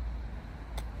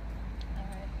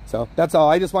 So that's all.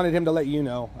 I just wanted him to let you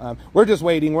know. We're just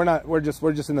waiting. We're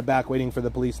just in the back waiting for the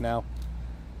police now.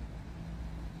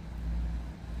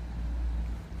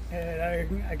 And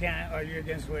I can't argue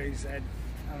against what he said.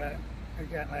 I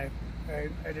can't lie.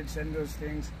 I did send those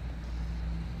things.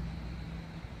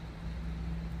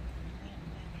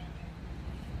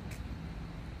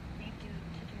 Need to do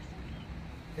something.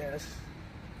 Yes.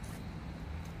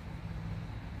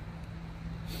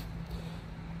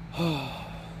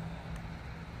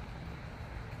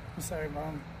 I'm sorry,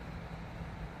 Mom.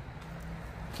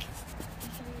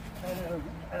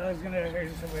 I was gonna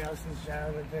hurt somebody else's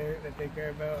child that they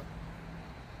care about.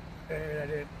 I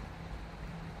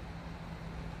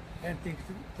didn't think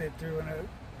that through and out.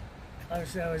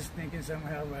 Obviously, I was thinking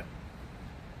somehow, but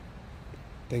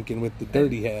Thinking with the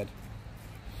dirty head.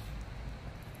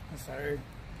 I'm sorry.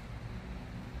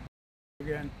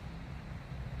 Again.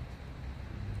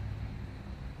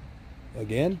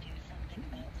 Again? Do something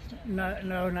about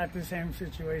stuff. Not the same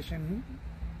situation.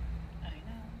 I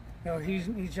know. No,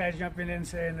 he tried jumping in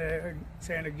saying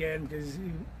again because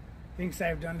he thinks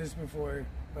I've done this before,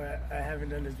 but I haven't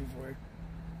done this before.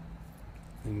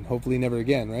 And hopefully never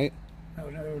again, right? No,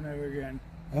 never again.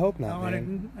 I hope I not, don't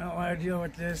man. want to deal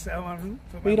with this. I want to.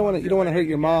 Well, you don't want to hurt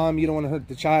your mom. You don't want to hurt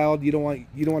the child. You don't want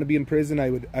to be in prison. I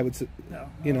would. No.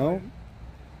 You know.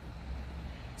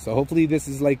 So hopefully this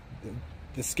is like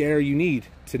the scare you need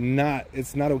to not.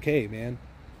 It's not okay, man.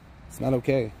 It's not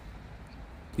okay.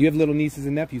 You have little nieces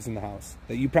and nephews in the house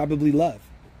that you probably love.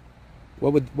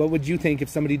 What would you think if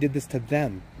somebody did this to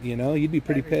them? You know, you'd be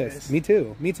pretty I'd be pissed. pissed. Me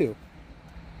too. Me too.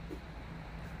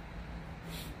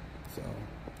 So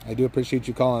I do appreciate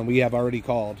you calling. We have already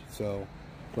called, so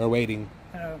we're waiting.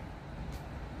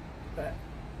 But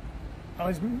I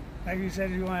was, like you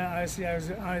said, you want honestly. I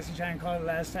was honestly trying to call it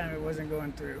last time. It wasn't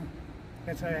going through.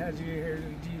 That's why I had you here.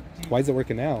 Why is it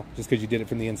working now? Just because you did it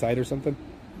from the inside or something?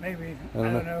 Maybe. I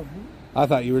don't know. I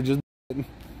thought you were just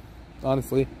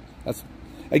honestly. That's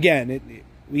again.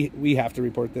 We have to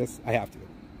report this. I have to.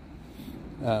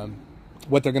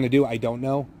 What they're going to do, I don't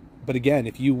know. But again,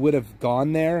 if you would have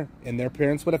gone there and their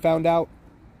parents would have found out,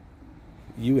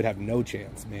 you would have no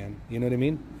chance, man. You know what I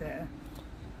mean? Yeah.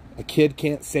 A kid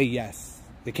can't say yes.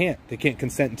 They can't. They can't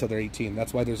consent until they're 18.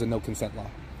 That's why there's a no consent law.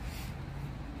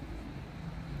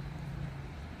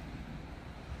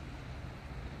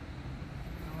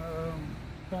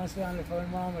 Want to stay on the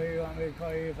phone, Mom, or you want me to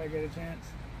call you if I get a chance?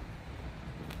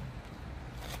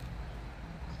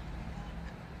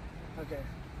 Okay.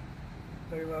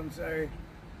 Very well, I'm sorry.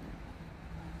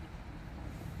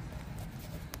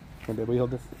 Did we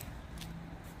hold this?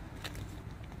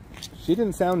 She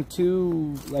didn't sound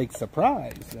too like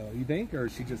surprised, though. You think, or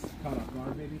she just caught off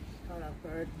guard, maybe? Caught off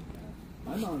guard.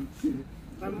 My mom,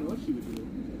 I don't know what she would do.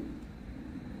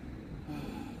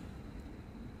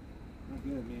 Not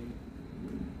good, man.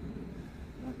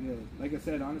 Not good. Like I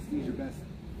said, honesty is your best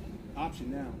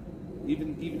option now.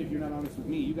 Even if you're not honest with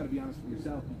me, you got to be honest with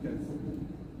yourself because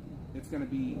it's gonna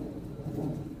be.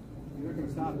 You're not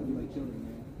gonna stop if you like children,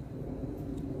 man.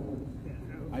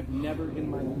 I've never in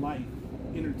my life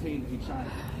entertained a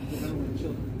child because I don't like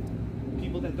children.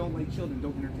 People that don't like children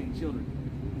don't entertain children.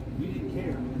 You didn't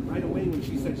care. Right away when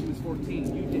she said she was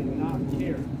 14, you did not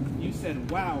care. You said,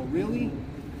 wow, really?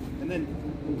 And then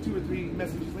 2 or 3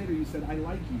 messages later, you said, I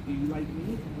like you. Do you like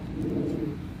me? No.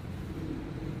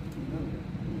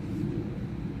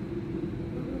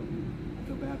 I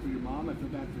feel bad for your mom. I feel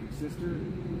bad for your sister.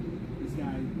 This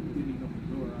guy didn't even open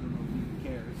the door. I don't know if he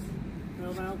cares.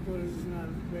 No, my uncle is not a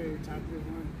very talkative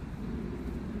one.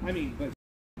 I mean, but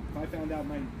if I found out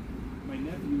my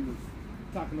nephew was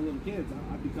talking to little kids,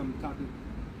 I'd become talking.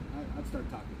 I'd start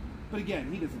talking. But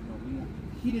again, he doesn't know me.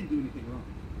 He didn't do anything wrong.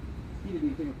 He didn't do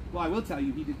anything wrong. Well, I will tell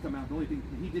you, he did come out. The only thing,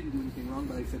 he didn't do anything wrong,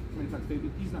 but I said, can I talk to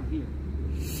Fabian? He's not here.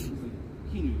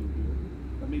 He knew you were here.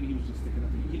 But maybe he was just sticking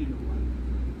up for you. He didn't know who I was.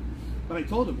 But I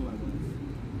told him who I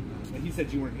was. And he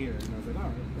said you weren't here. And I was like, all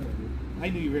right, whatever. I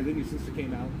knew you were here. Then your sister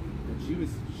came out. And she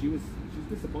was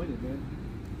disappointed, man.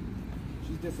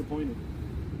 She's disappointed.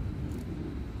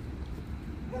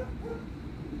 I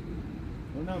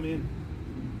don't know, man.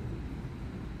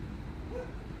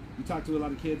 You talk to a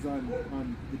lot of kids on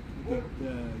the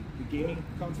gaming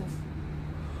consoles?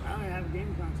 I don't have a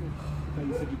game console. I thought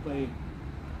you said you play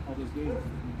all those games.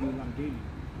 You do a lot of gaming.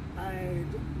 I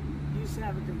used to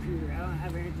have a computer. I don't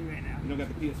have anything right now. You don't got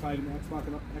the PS5 and the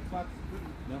Xbox?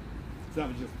 No? So that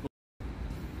was just...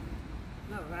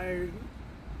 No,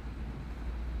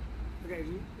 okay,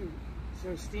 so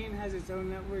Steam has its own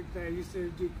network that I used to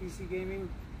do PC gaming.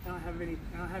 I don't have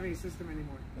any system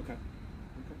anymore. Okay.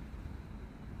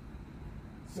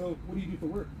 So what do you do for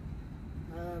work?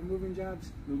 Moving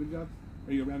jobs. Moving jobs?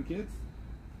 Are you around kids?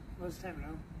 Most of the time,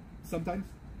 no. Sometimes?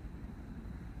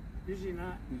 Usually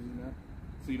not. Usually not.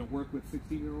 So you don't work with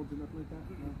 16-year-olds or nothing like that?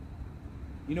 No?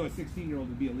 You know a 16-year-old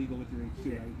would be illegal with your age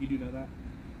too, right? You do know that?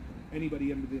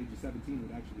 Anybody under the age of 17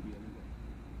 would actually be illegal.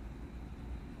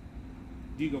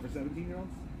 Do you go for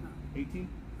 17-year-olds? No. 18?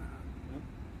 Uh-uh. No?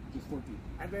 Just 14?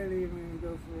 I barely even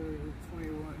go for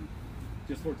 21.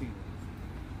 Just 14-year-olds?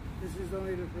 This is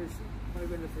only the first time.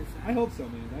 I hope so,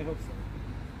 man. I hope so.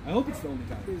 I hope it's the only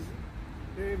time. Because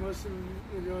most of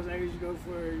the girls I usually go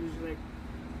for are usually like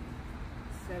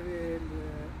 7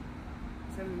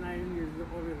 to 9 years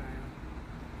older than I am.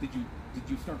 Did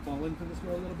you start falling for this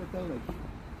girl a little bit though? Like, no?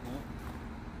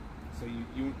 So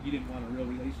you didn't want a real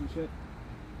relationship?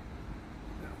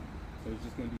 No. So it's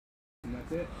just gonna be and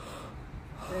that's it?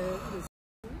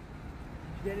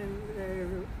 Getting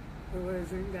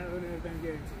that would have been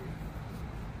guaranteed.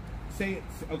 Say it.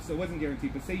 Oh, so it wasn't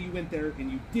guaranteed. But say you went there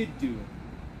and you did do it.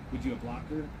 Would you have blocked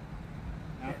her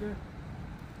after?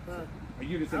 Well, or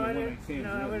you're just in a one-night stand?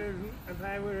 No, if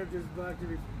I would have just blocked her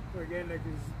before again, like,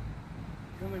 cause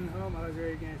coming home, I was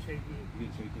already getting shaky. You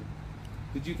get shaky.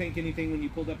 Did you think anything when you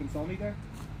pulled up and saw me there?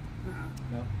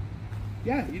 No.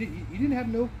 Yeah, you didn't have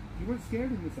you weren't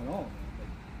scared of this at all. Like,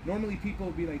 normally people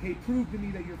would be like, hey, prove to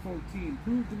me that you're 14.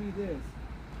 Prove to me this.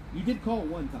 You did call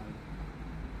one time.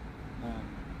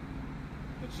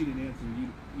 But she didn't answer. Did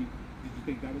you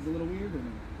think that was a little weird or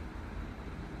no?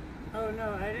 Oh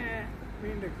no, I didn't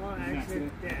mean to call an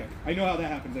accident. Yeah. Okay. I know how that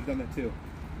happens. I've done that too.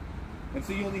 And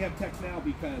so you only have text now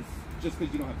because you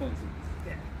don't have phone service.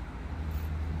 Yeah.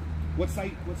 What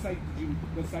site was this?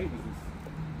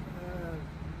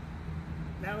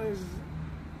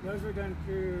 Those were done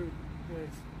through the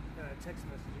text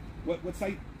messaging. What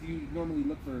site do you normally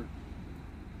look for?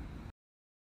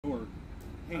 Or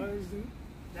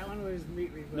that one was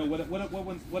Meetly. No, what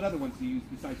other ones do you use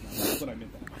besides that? That's what I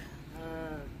meant.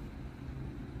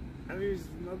 I've used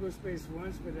Mobile Space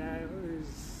once, but that's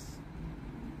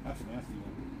a nasty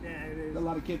one. Yeah, it is. There's a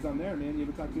lot of kids on there, man. You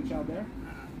ever talk to a child there?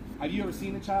 Have you ever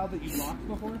seen a child that you blocked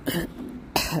before?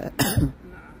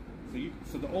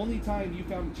 So the only time you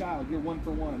found a child, you're 1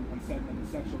 for 1 on setting up a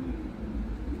sexual meeting.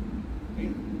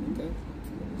 Okay.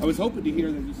 I was hoping to hear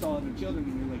that you saw other children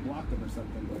and you like blocked them or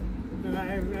something. But no,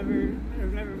 I've never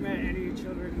met any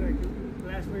children. Like the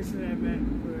last person I met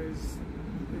was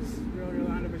this girl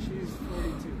Yolanda, but she's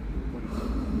 42. I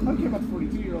don't care about the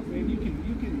 42-year-olds, man. You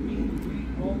can meet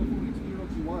all the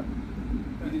 42-year-olds you want.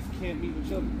 You just can't meet with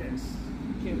children. Yes.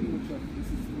 You can't meet with children. This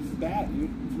is bad,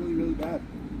 dude. It's really, really bad.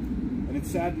 And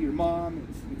it's sad to your mom.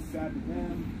 It's sad to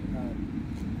them.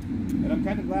 And I'm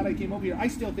kind of glad I came over here. I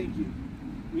still think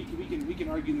we can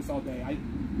argue this all day.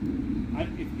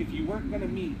 If you weren't gonna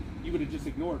meet, you would have just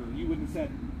ignored her. You wouldn't have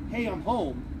said, "Hey, I'm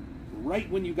home," right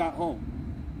when you got home.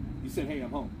 You said, "Hey,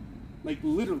 I'm home." Like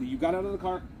literally, you got out of the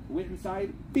car, went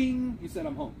inside, bing. You said,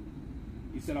 "I'm home."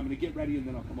 You said, "I'm gonna get ready and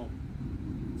then I'll come over."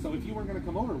 So if you weren't gonna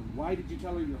come over, why did you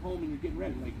tell her you're home and you're getting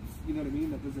ready? Like, you know what I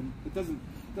mean? It doesn't.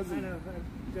 I know.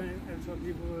 I've told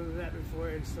people that before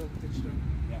and still ditched them.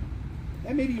 Yeah.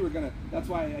 And maybe you were gonna. That's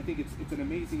why I think it's an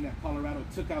amazing that Colorado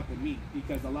took out the meat,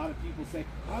 because a lot of people say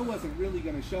I wasn't really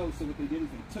gonna show. So what they did is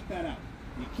they took that out.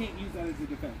 You can't use that as a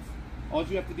defense. All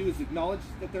you have to do is acknowledge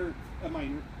that they're a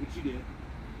minor, which you did.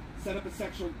 Set up a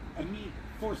meet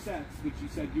for sex, which you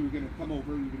said you were gonna come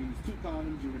over. You're gonna use 2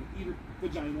 condoms. You're gonna eat her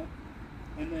vagina,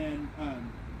 and then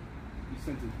you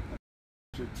sent a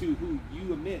picture to who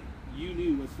you admit you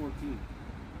knew was 14.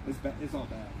 It's all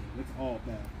bad. It's all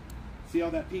bad. See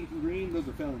all that pink and green? Those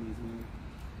are felonies, man.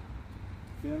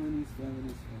 Felonies.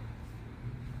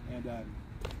 And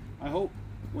I hope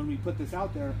when we put this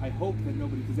out there, I hope that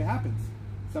nobody, because it happens.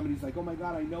 Somebody's like, "Oh my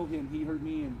God, I know him. He heard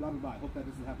me," and blah blah blah. I hope that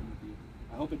doesn't happen with you.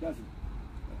 I hope it doesn't.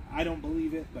 I don't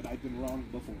believe it, but I've been wrong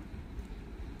before.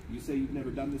 You say you've never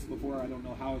done this before. I don't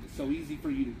know how it's so easy for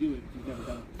you to do it if you've never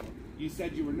done it before. You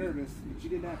said you were nervous, but you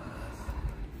didn't act nervous.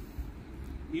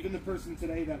 Even the person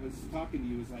today that was talking to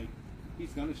you was like,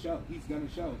 he's gonna show.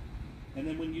 And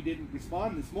then when you didn't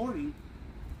respond this morning,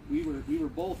 we were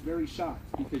both very shocked,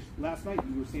 because last night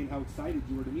you were saying how excited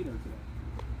you were to meet her today.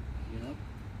 You know?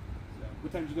 So,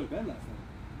 what time did you go to bed last night?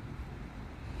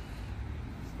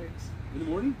 6. In the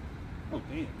morning? Oh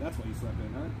damn, that's why you slept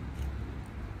in, huh?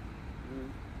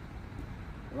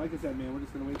 Well, like I said, man, we're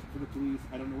just gonna wait for the police.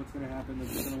 I don't know what's gonna happen. They're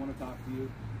just gonna want to talk to you.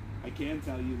 I can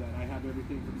tell you that I have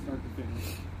everything from start to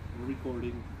finish. We're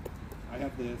recording. I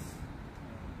have this.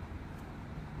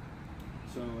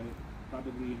 So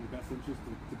probably in your best interest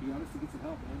to be honest, to get some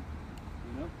help, man.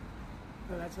 You know.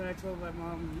 So that's what I told my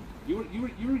mom. You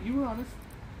were honest.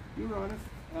 You were honest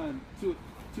to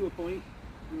a point.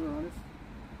 You were honest.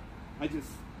 I just,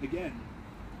 again,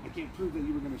 I can't prove that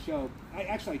you were going to show. I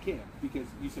can because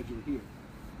you said you were here.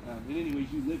 And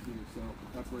anyways, you live here, so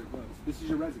that's where it goes. This is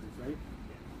your residence, right?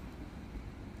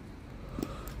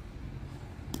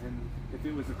 And if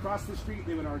it was across the street,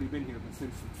 they would have already been here. But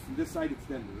since it's this side, it's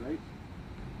Denver, right?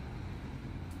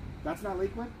 That's not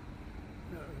Lakewood?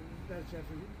 No, that's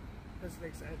Jefferson. That's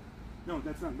Lakeside. No,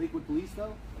 that's not Lakewood Police,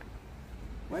 though?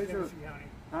 Why is there... Jefferson County.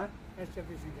 Huh? That's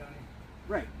Jefferson County.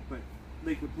 Right, but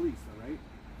Lakewood Police, though, right?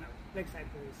 No, Lakeside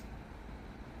Police.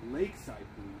 Lakeside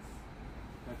Police.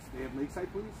 They have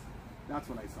Lakeside Police? That's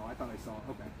what I saw. I thought I saw...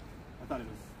 Okay. I thought it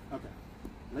was... Okay.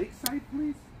 Lakeside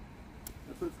Police?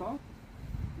 That's what it's called?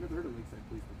 I've never heard of Lakeside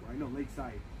Police before. I know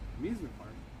Lakeside Amusement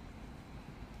Park.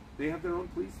 They have their own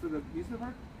police for the amusement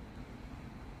park?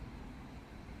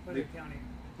 Frederick County.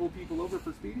 Pull people over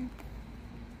for speeding?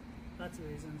 Lots of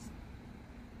reasons.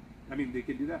 I mean, they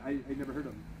can do that? I never heard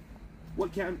of them.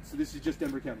 What county? So this is just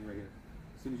Denver County right here.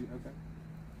 As soon as you... Okay.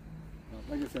 Well,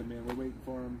 like I said, man, we're waiting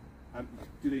for them.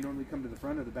 Do they normally come to the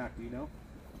front or the back? Do you know?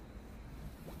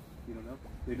 You don't know?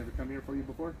 They never come here for you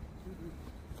before?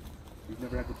 You've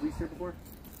never had the police here before?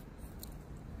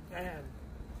 I have,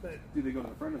 but Do they go to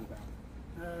the front or the back?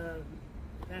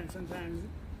 and sometimes,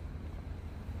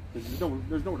 There's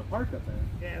nowhere to park up there.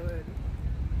 yeah, but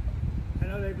I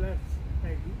know they've left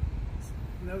like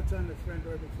notes on the front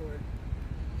door before.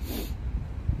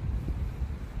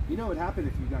 You know what happened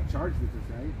if you got charged with this,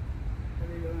 right? Are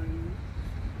they going to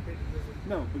prison?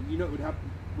 No, but you know what would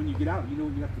happen when you get out. You know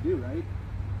what you have to do, right?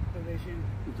 Probation.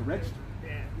 You have to register.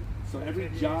 Yeah. So every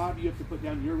 10 years. job you have to put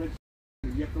down your registration.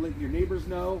 You have to let your neighbors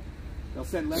know. They'll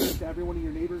send letters to every one of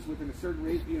your neighbors within a certain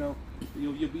rate. You know,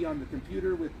 you'll be on the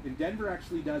computer with. And Denver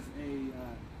actually does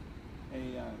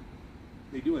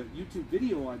they do a YouTube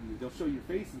video on you. They'll show your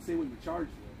face and say what you're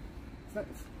charged with.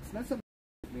 It's not something,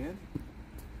 man.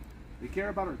 They care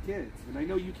about our kids, and I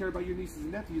know you care about your nieces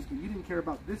and nephews, but you didn't care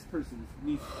about this person's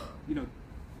niece. You know,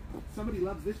 somebody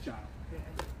loves this child. Yeah.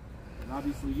 And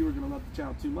obviously you were going to love the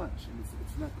child too much, and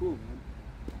it's not cool, man.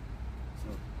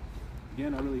 So,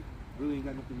 again, I really ain't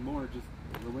got nothing more, just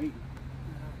we're waiting.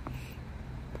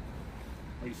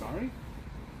 Are you sorry?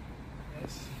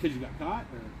 Yes. Because you got caught?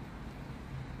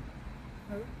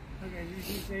 Or? Okay, you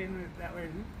keep saying it that way.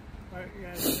 Or,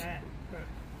 yeah, that.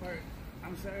 Or,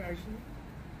 I'm sorry, I should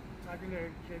talking to a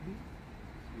kid. You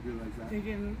realize that?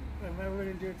 Thinking if I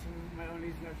wouldn't do it to my own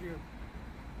niece and nephew,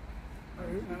 why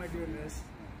am I doing this?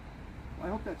 Well, I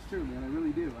hope that's true, man. I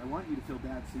really do. I want you to feel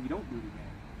bad so you don't do it again.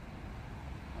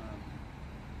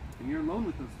 And you're alone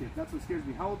with those kids. That's what scares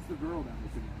me. How old's the girl that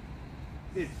was in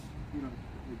there? Ish. You know,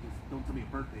 just don't tell me a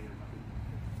birthday or nothing.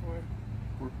 For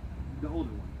Or the older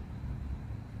one.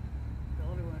 the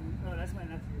older one, oh, that's my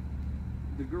nephew.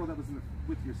 The girl that was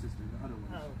with your sister, the other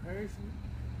one. Oh, her?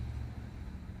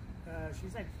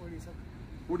 She's like 40 something.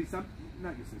 40 something?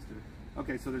 Not your sister.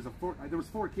 Okay, so there was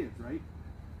 4 kids, right?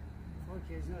 4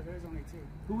 kids? No, there's only 2.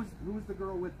 Who was the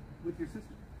girl with your sister?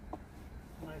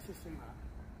 My sister-in-law.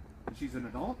 And she's an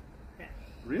adult? Yeah.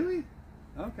 Really?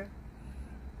 Okay.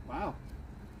 Wow.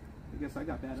 I guess I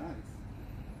got bad eyes.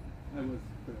 I was.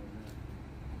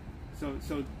 So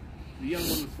the young one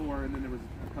was 4, and then there was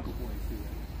a couple boys too, right?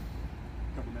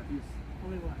 A couple nephews.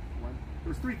 Only one. One. There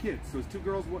was 3 kids. So it was 2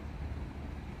 girls. What?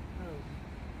 Oh,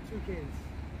 2 kids.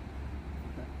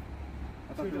 Okay.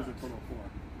 I thought 2 there was a dogs. total of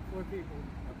 4. 4 people.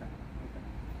 Okay. Okay.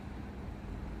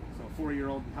 So a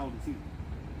 4-year-old. How old is he?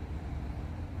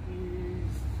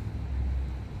 He's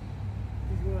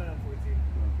going on 14.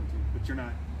 Well, 14. But you're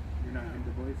not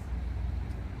into boys.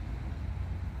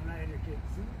 I'm not into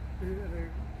kids. They're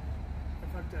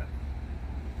fucked up.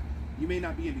 You may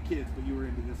not be into kids, but you were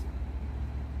into this one.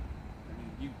 I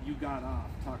mean, you got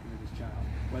off talking to this child.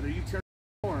 Whether you turned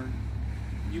porn,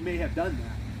 you may have done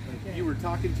that. But you were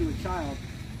talking to a child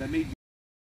that made you.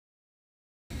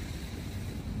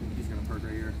 He's gonna perk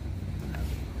right here.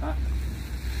 Huh?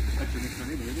 That's your next door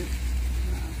neighbor, isn't it?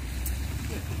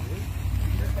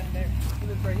 Just down there. He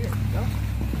lives right here. No?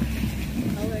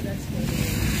 Oh, wait, that's the...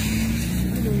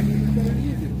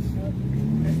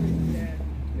 Yeah.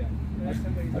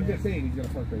 I'm just saying he's gonna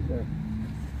park right there.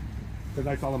 Because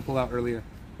I saw him pull out earlier.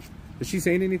 Is she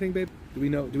saying anything, babe? Do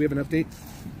we have an update?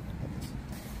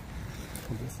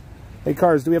 Hey,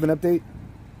 Cars, do we have an update?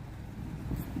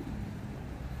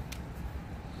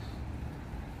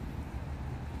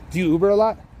 Do you Uber a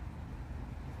lot?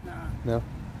 Nah. No.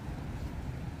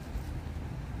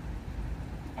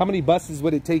 How many buses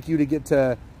would it take you to get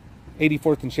to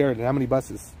 84th and Sheridan? How many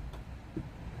buses?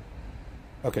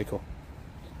 Okay, cool.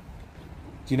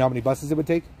 Do you know how many buses it would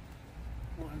take?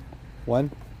 1.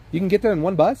 1? You can get there in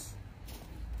 1 bus?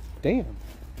 Damn.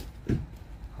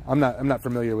 I'm not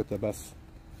familiar with the bus.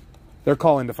 They're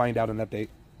calling to find out an update.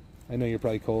 I know you're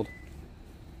probably cold.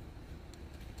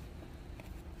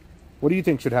 What do you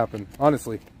think should happen,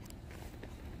 honestly?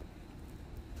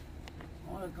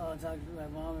 I want to call and talk to my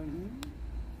mom and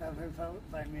have her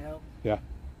find me help. Yeah.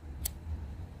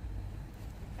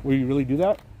 Will you really do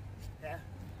that? Yeah.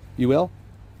 You will?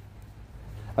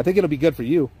 I think it'll be good for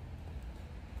you.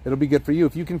 It'll be good for you.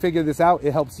 If you can figure this out,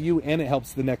 it helps you and it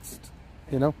helps the next,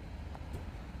 you know?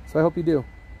 So I hope you do.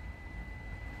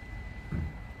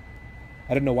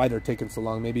 I don't know why they're taking so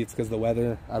long. Maybe it's because of the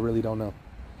weather. I really don't know.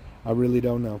 I really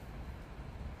don't know.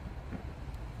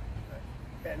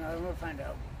 Yeah, no, I'm going to find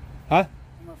out. Huh?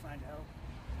 I'm going to find out.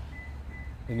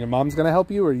 And your mom's going to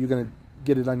help you, or are you going to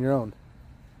get it on your own?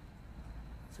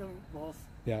 So, both.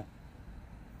 Yeah.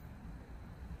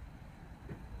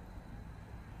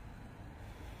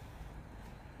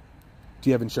 Do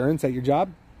you have insurance at your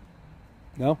job?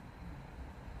 No?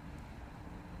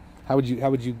 How would you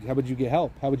get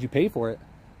help? How would you pay for it?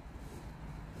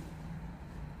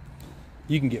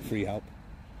 You can get free help.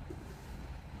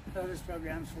 There's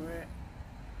programs for it.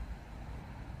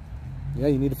 Yeah,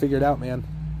 you need to figure it out, man.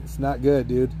 It's not good,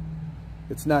 dude.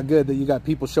 It's not good that you got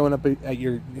people showing up at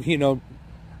your, you know,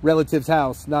 relative's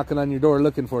house, knocking on your door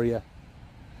looking for you.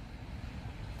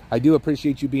 I do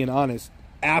appreciate you being honest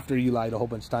after you lied a whole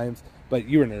bunch of times, but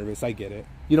you were nervous. I get it.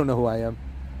 You don't know who I am.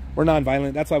 We're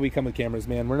non-violent. That's why we come with cameras,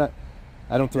 man. We're not,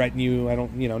 I don't threaten you. I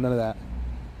don't, you know, none of that.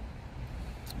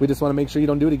 We just want to make sure you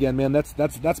don't do it again, man.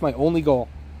 That's my only goal.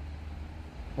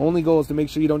 Only goal is to make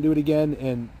sure you don't do it again,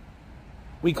 and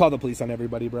we call the police on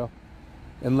everybody, bro.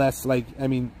 Unless, like, I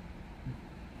mean,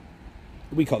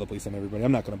 we call the police on everybody.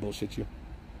 I'm not going to bullshit you.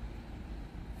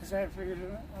 So I figured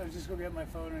I was just going to get my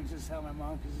phone and just tell my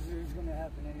mom, because it's going to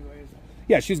happen anyways.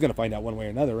 Yeah, she's going to find out one way or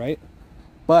another, right?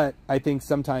 But I think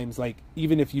sometimes, like,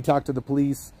 even if you talk to the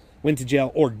police, went to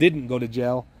jail, or didn't go to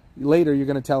jail, later you're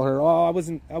going to tell her, oh, I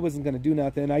wasn't going to do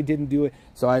nothing. I didn't do it.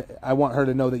 So I want her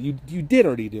to know that you did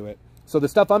already do it. So the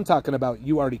stuff I'm talking about,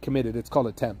 you already committed. It's called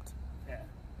attempt. Yeah.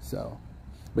 So,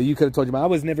 but you could have told your mom, I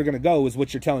was never going to go, is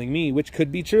what you're telling me, which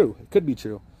could be true. It could be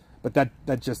true. But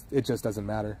it just doesn't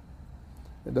matter.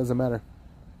 It doesn't matter.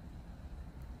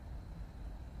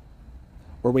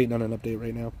 We're waiting on an update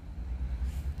right now.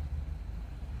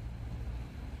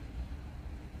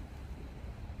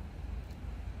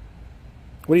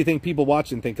 What do you think people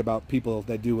watching think about people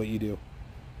that do what you do?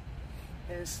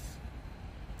 Pissed.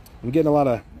 I'm getting a lot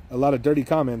of dirty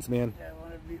comments, man. Yeah,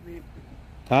 want to beat me.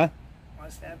 Huh?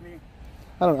 Want to stab me.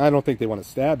 I don't think they want to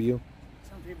stab you.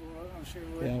 Some people, I'm sure,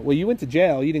 would. Yeah. Well, you went to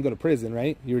jail. You didn't go to prison,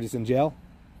 right? You were just in jail.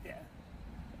 Yeah.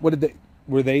 Was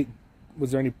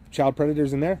there any child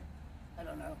predators in there? I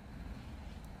don't know.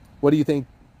 What do you think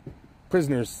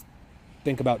prisoners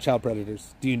think about child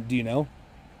predators? Do you know?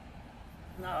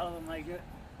 Not all of them like it.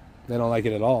 They don't like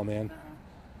it at all, man. No.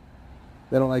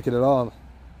 They don't like it at all.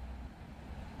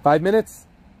 5 minutes?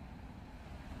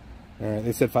 All right,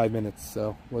 they said 5 minutes,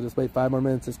 so we'll just wait 5 more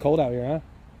minutes. It's cold out here, huh?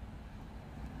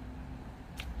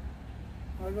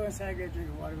 I'll go inside and get a drink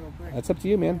of water real quick. That's up to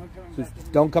you, man. I'm coming Just back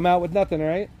in. don't come out with nothing, all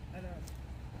right? I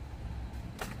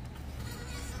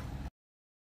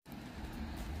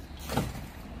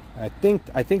know.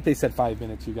 I think they said 5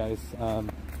 minutes, you guys.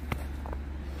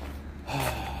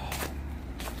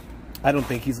 I don't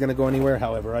think he's going to go anywhere.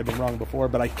 However, I've been wrong before,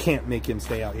 but I can't make him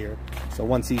stay out here. So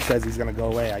once he says he's going to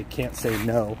go away, I can't say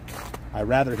no. I'd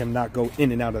rather him not go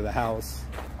in and out of the house.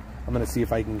 I'm going to see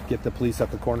if I can get the police up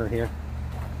the corner here.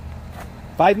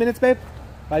 5 minutes, babe?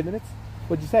 5 minutes?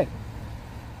 What'd you say?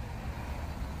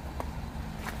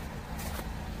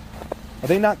 Are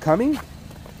they not coming?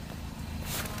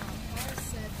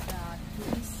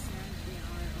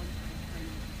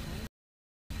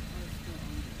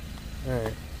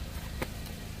 Alright.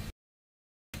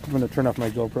 I'm going to turn off my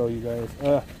GoPro, you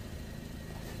guys.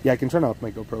 Yeah, I can turn off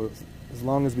my GoPro as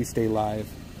long as we stay live.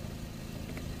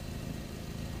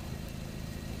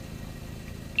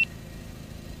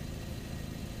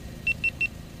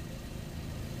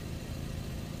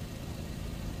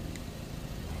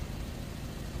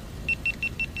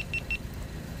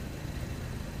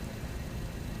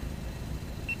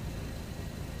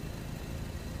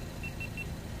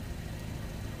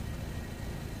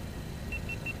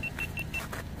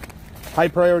 High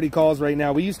priority calls right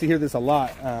now. We used to hear this a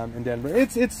lot in Denver.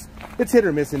 It's hit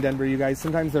or miss in Denver, you guys.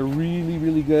 Sometimes they're really,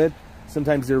 really good.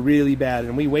 Sometimes they're really bad.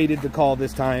 And we waited to call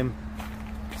this time.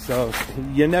 So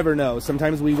you never know.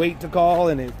 Sometimes we wait to call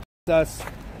and it us.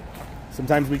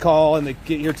 Sometimes we call and they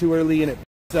get here too early and it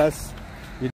us.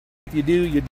 If you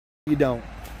do, you don't.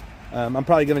 I'm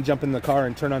probably going to jump in the car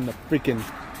and turn on the freaking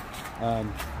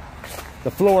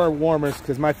the floor warmers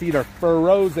because my feet are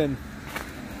frozen.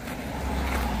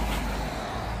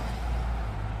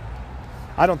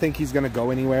 I don't think he's going to go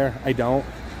anywhere. I don't.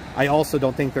 I also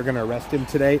don't think they're going to arrest him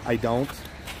today. I don't.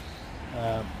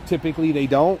 Typically, they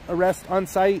don't arrest on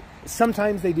site.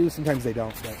 Sometimes they do, sometimes they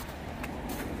don't. But...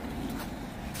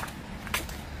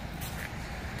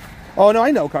 Oh, no,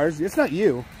 I know, Cars. It's not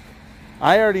you.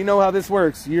 I already know how this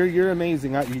works. You're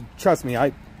amazing. Trust me,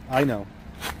 I know.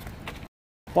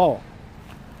 Fall.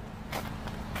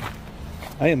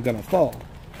 I am going to fall.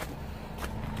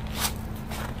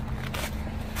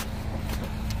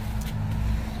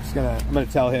 I'm gonna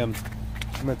tell him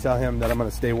that I'm gonna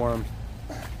stay warm.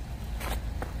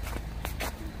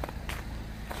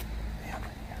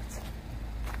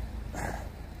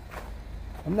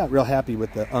 I'm not real happy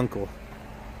with the uncle.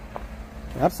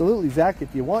 Absolutely, Zach,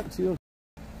 if you want to.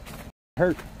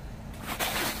 Hurt.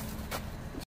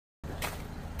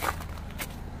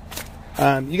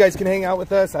 You guys can hang out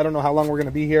with us. I don't know how long we're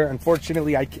gonna be here.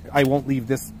 Unfortunately, I won't leave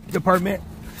this department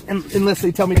unless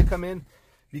they tell me to come in.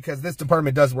 Because this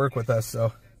department does work with us,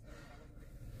 so.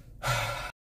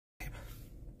 I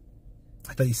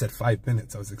thought you said 5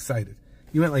 minutes. I was excited.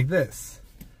 You went like this.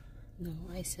 No,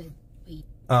 I said wait.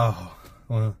 Oh,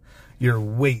 well, your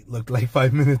wait looked like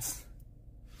 5 minutes.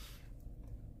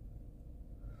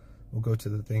 We'll go to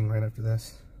the thing right after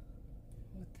this.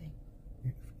 What thing?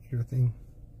 Your thing.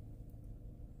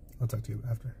 I'll talk to you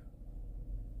after.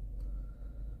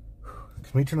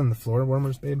 Can we turn on the floor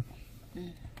warmers, babe?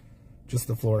 Just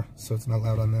the floor, so it's not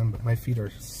loud on them, but my feet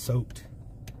are soaked.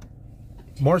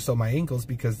 More so my ankles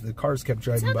because the cars kept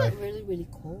driving by. It's not really, really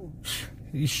cold.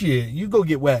 Shit, you go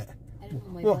get wet. I don't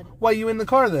know, my Well, body. why are you in the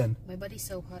car then? My body's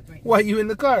so hot right Why are you in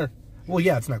the car? Well,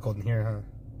 yeah, it's not cold in here,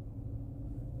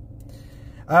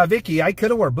 huh? Vicky, I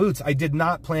could have wore boots. I did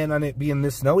not plan on it being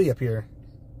this snowy up here.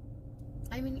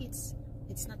 now. I mean, it's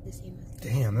not the same as...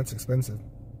 Damn, that's expensive.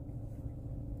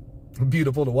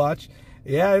 Beautiful to watch.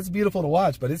 Yeah, it's beautiful to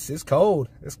watch, but it's cold.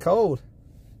 It's cold.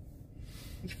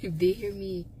 If they hear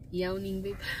me yawning,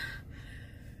 babe.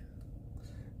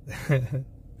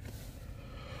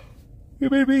 You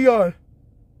made me yawn.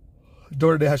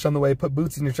 DoorDash on the way. Put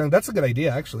boots in your trunk. That's a good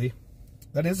idea, actually.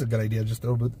 That is a good idea. Just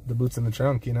throw the boots in the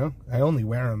trunk, you know? I only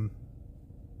wear them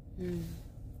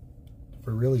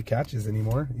for really catches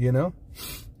anymore, you know?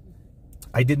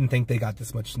 I didn't think they got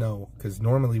this much snow, because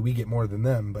normally we get more than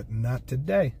them, but not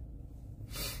today.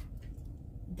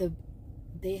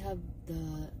 They have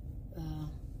the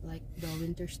like the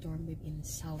winter storm maybe in the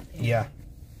south area. Yeah.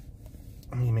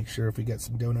 Let me make sure if we got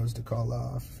some donos to call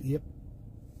off. Yep.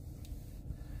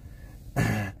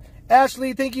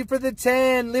 Ashley, thank you for the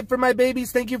 10. Live for my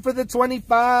babies. Thank you for the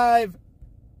 25.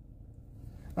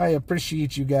 I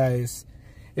appreciate you guys.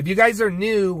 If you guys are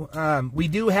new, we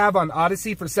do have on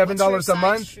Odyssey for $7 a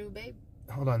month. Shoe, babe?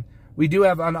 Hold on. We do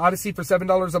have on Odyssey for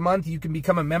 $7 a month. You can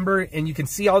become a member and you can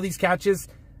see all these catches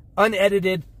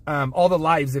unedited, all the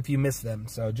lives if you miss them.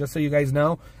 So just so you guys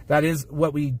know, that is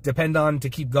what we depend on to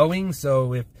keep going.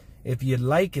 So if you'd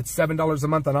like, it's $7 a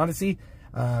month on Odyssey.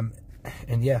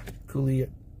 And yeah, coolly,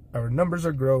 our numbers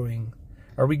are growing.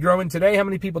 Are we growing today? How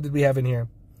many people did we have in here?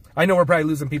 I know we're probably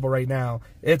losing people right now.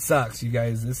 It sucks, you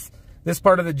guys. This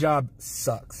part of the job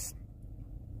sucks.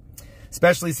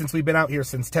 Especially since we've been out here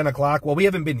since 10 o'clock. Well, we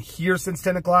haven't been here since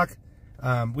 10 o'clock.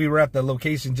 We were at the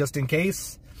location just in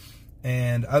case.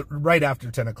 And right after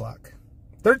 10 o'clock.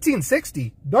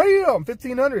 1360. Damn,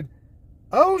 1500.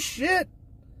 Oh, shit.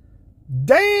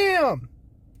 Damn.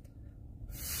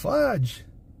 Fudge.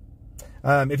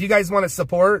 If you guys want to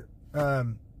support,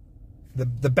 the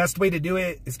best way to do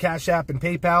it is Cash App and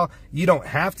PayPal. You don't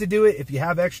have to do it. If you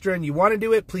have extra and you want to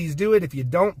do it, please do it. If you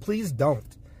don't, please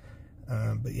don't.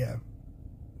 But yeah.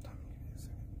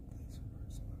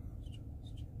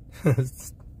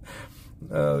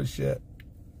 Oh, shit.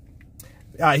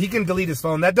 He can delete his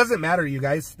phone. That doesn't matter, you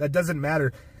guys. That doesn't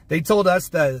matter. They told us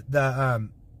the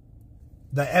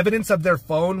evidence of their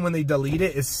phone when they delete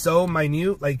it is so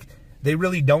minute. Like, they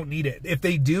really don't need it. If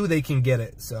they do, they can get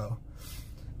it. So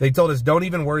they told us don't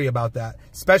even worry about that.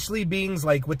 Especially beings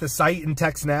like with the site and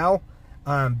text now,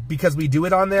 because we do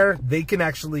it on there, they can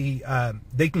actually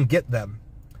they can get them.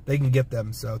 They can get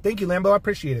them. So thank you, Lambo. I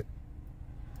appreciate it.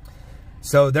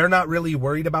 So they're not really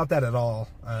worried about that at all.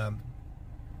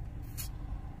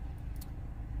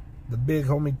 The big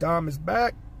homie Tom is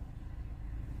back.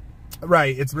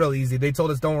 Right, it's real easy. They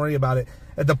told us don't worry about it.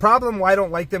 The problem why I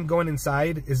don't like them going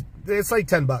inside is it's like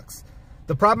 $10.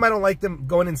 The problem I don't like them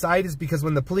going inside is because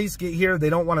when the police get here, they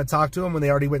don't want to talk to them when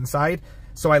they already went inside.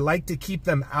 So I like to keep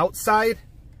them outside.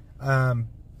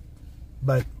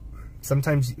 But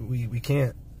sometimes we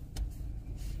can't.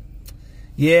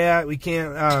 Yeah, we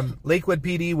can't. Lakewood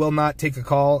PD will not take a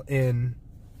call in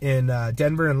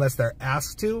Denver unless they're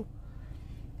asked to.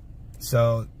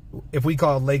 So if we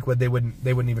called Lakewood, they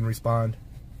wouldn't even respond.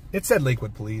 It said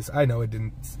Lakewood Police. I know it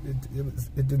didn't.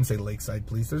 It didn't say Lakeside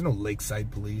Police. There's no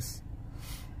Lakeside Police.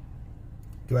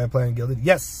 Do I play on Gilded?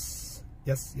 Yes.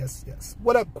 Yes, yes, yes.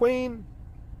 What up, Queen?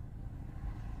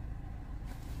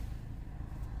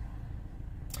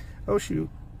 Oh, shoot.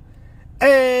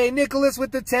 Hey, Nicholas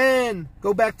with the 10.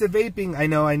 Go back to vaping. I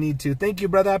know I need to. Thank you,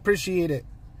 brother. I appreciate it.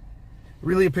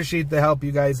 Really appreciate the help,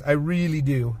 you guys. I really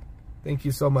do. Thank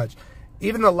you so much.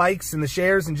 Even the likes and the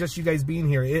shares and just you guys being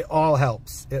here, it all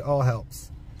helps. It all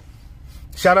helps.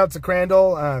 Shout out to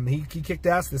Crandall. He kicked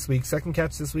ass this week. Second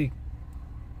catch this week.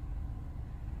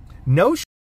 No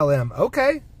LM.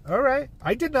 Okay. All right.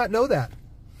 I did not know that.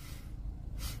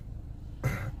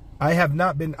 I have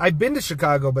not been. I've been to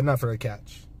Chicago, but not for a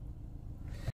catch.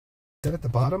 Is that at the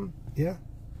bottom? Yeah.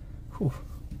 Whew.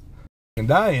 I'm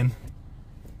dying.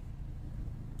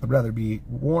 I'd rather be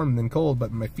warm than cold,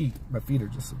 but my feet are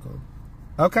just so cold.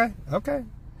 Okay. Okay.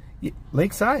 Yeah,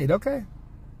 Lakeside. Okay.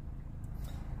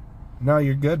 No,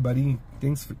 you're good, buddy.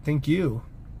 Thank you.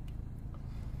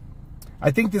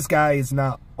 I think this guy is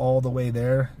not all the way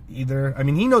there either. I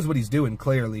mean, he knows what he's doing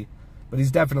clearly, but he's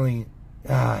definitely.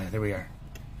 There we are.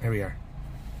 There we are.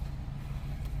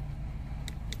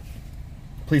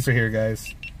 Police are here,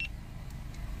 guys.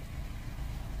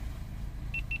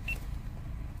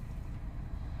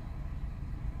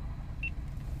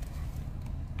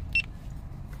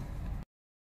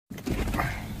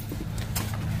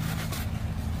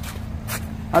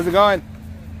 How's it going?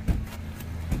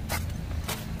 I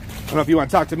don't know if you want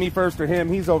to talk to me first or him.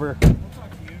 He's over. We'll talk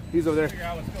to you. He's over there. Figure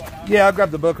out what's going on. Yeah, I'll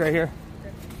grab the book right here.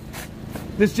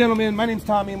 This gentleman, my name's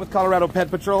Tommy. I'm with Colorado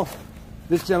Ped Patrol.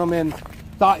 This gentleman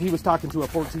thought he was talking to a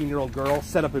 14-year-old girl,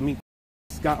 set up a meet,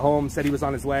 got home, said he was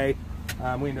on his way.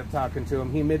 We ended up talking to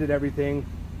him. He admitted everything,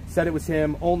 said it was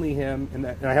him, only him, and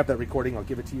I have that recording. I'll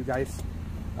give it to you guys.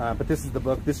 But this is the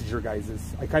book. This is your guys's.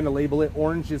 I kind of label it.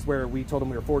 Orange is where we told him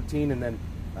we were 14, and then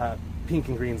pink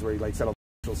and green is where he like settled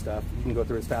stuff. You can go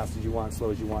through as fast as you want,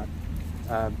 slow as you want.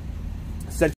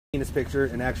 Sent in his picture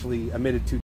and actually admitted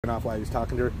to off while he was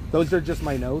talking to her. Those are just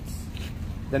my notes.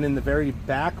 Then in the very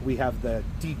back we have the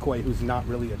decoy, who's not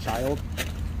really a child.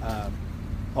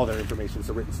 All their information is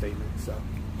a written statement. So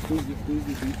Who's the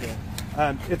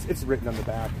decoy? it's written on the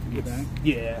back. The back?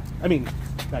 Yeah, I mean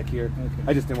back here. Okay.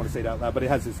 I just didn't want to say it out loud, but it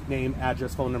has his name,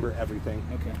 address, phone number, everything.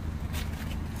 Okay.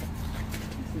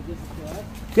 So this is what?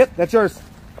 Yep, that's yours.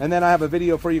 And then I have a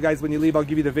video for you guys when you leave. I'll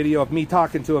give you the video of me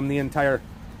talking to him the entire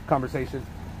conversation.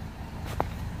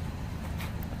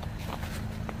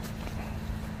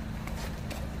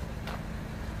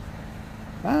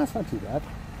 It's not too bad.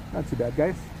 Not too bad,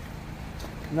 guys.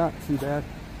 Not too bad.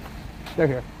 They're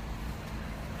here.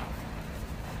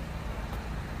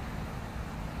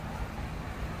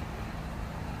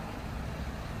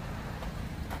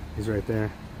 He's right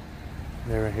there.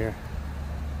 They're right here.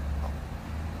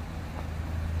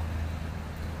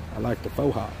 I like the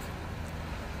faux hawk.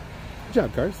 Good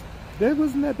job, cars. That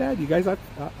wasn't that bad, you guys.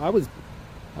 I was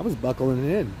buckling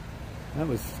it in. I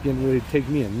was getting ready to take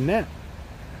me a nap.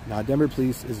 Now, Denver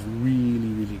Police is really,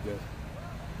 really good.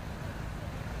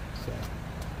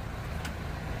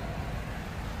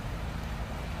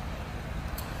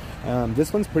 So,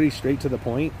 this one's pretty straight to the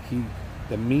point.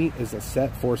 The meat is a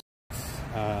set 4.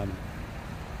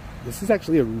 This is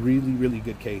actually a really, really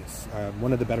good case.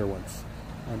 One of the better ones.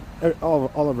 All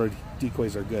of our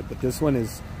decoys are good, but this one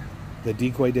is, the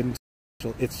decoy didn't.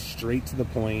 It's straight to the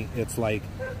point. It's like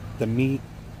the meat.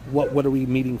 What are we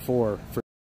meeting for?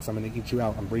 I'm going to eat you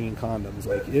out. I'm bringing condoms.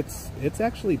 Like it's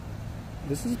actually,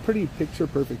 this is a pretty picture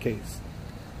perfect case.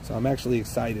 So I'm actually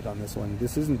excited on this one.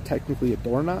 This isn't technically a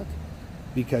door knock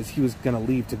because he was going to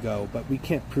leave to go, but we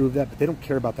can't prove that. But they don't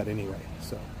care about that anyway.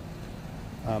 So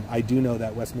I do know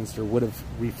that Westminster would have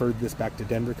referred this back to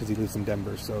Denver because he lives in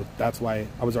Denver. So that's why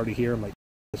I was already here. I'm like,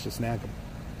 let's just snag him.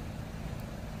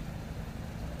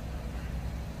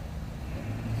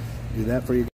 Do that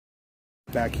for you.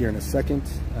 Back here in a second.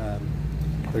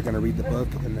 They're going to read the book,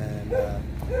 and then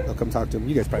they'll come talk to them.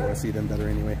 You guys probably want to see them better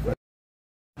anyway. But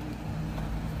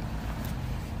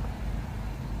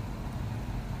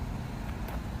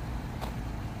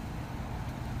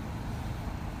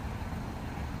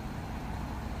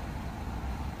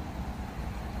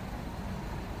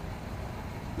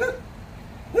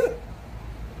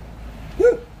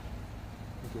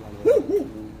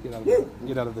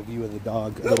get out of the view of the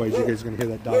dog. Otherwise, you guys are going to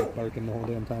hear that dog barking the whole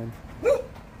damn time.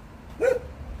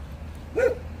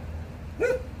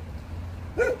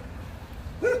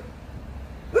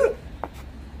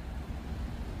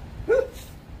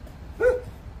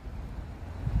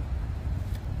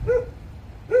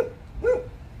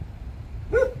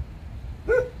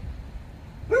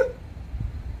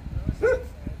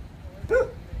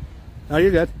 Oh,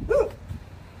 you're good.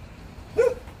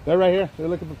 They're right here. They're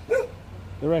looking for.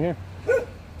 They're right here.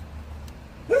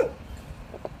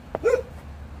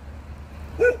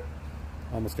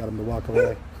 Almost got him to walk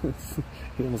away.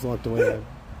 He almost walked away.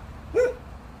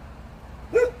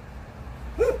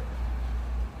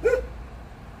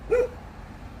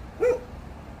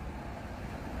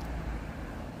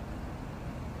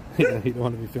 Yeah, he don't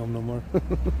want to be filmed no more.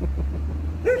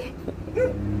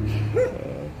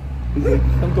 He's like,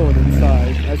 I'm going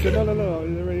inside. I said, no,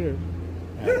 they're right here.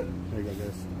 All right, there you go,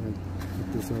 guys. I'm gonna flip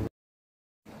this over.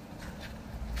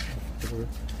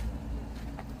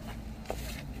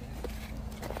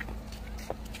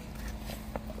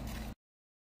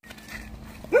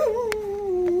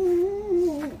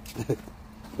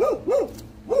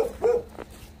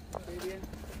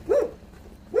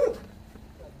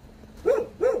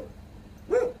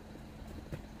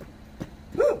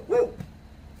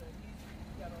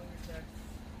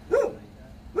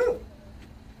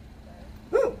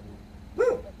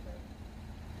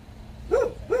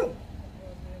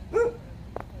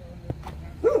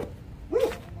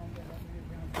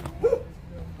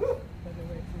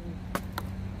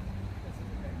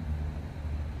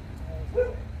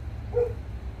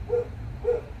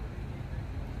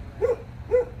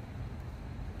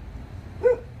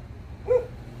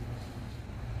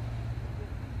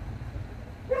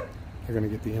 They're going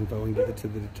to get the info and give it to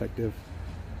the detective.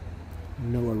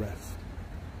 No arrest.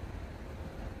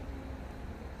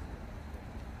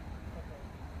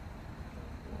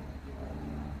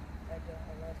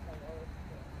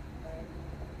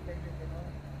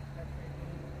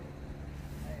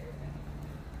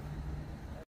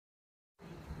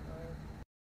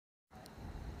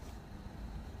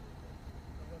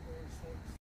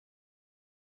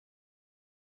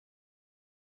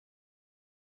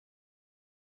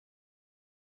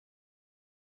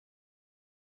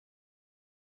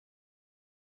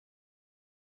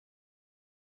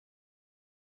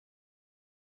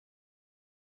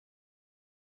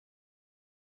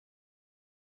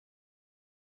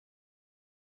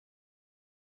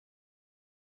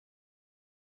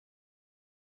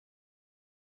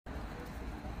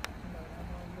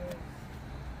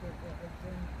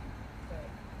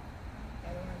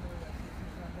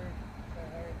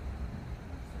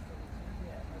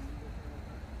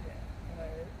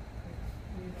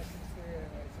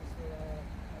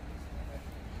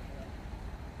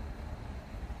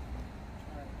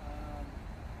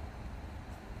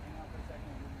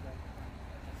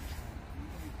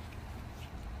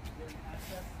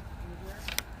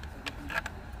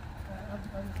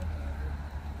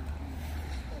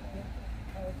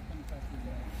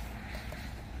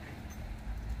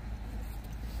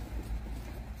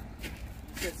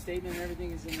 That statement and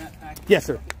everything is in that package? Yes,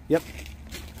 sir. Yep.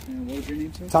 And what was your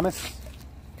name, sir? Thomas.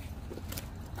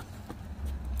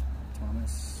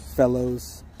 Thomas.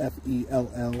 Fellows.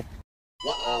 F-E-L-L.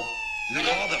 Uh-oh. Look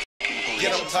all the f***ing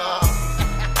get 'em, Tom.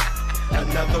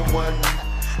 Another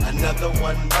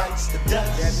one bites the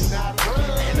dust.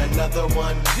 And another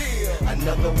one bites the dust.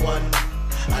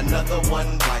 Another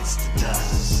one bites the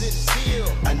dust.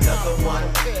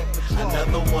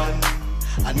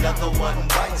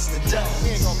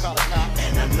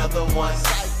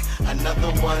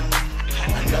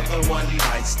 And another one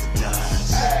bites the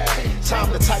dust. Hey,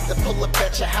 time to type the pull up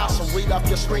at your house and read off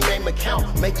your screen name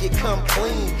account. Make it come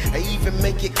clean, and even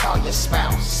make it call your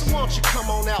spouse. So why don't you come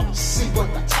on out and see what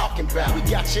we're talking about? We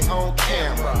got you on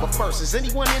camera, but first, is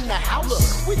anyone in the house?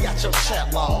 Look, we got your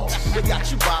chat logs. We got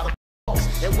you by the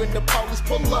and when the police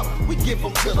pull up, we give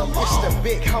them to the law. It's the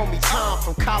big homie Tom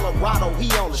from Colorado,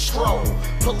 he on the stroll.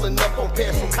 Pulling up on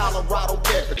Ped from Colorado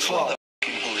Ped Patrol.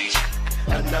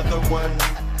 Another one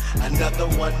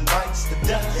bites the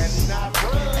dust.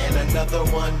 And another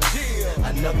one bites the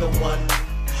dust.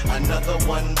 Another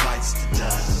one bites the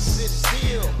dust.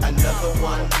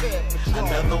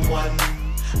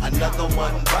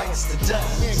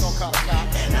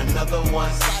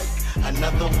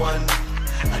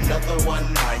 And another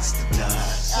one bites the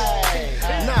dust.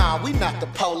 Hey, nah, we not the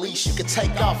police. You can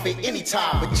take off at any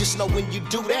time, but just know when you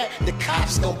do that, the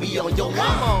cops gonna be on your line.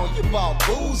 Come on, you bought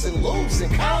booze and lubes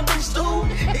and condoms,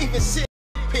 dude. Even shit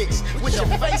pics with your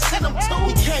face in them too.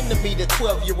 He came to me, the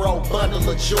 12-year-old bundle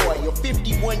of joy, your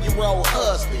 51-year-old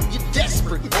husband. You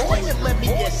desperate boy, and let me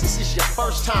guess, this is your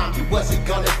first time you wasn't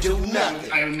gonna do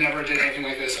nothing. I never did anything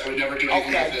like this. I would never do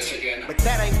anything like this again. But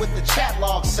that ain't what the chat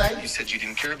logs say. You said you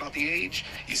didn't care about the age.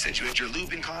 You said you had your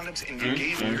lube and condoms, and you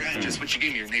gave me your address, but you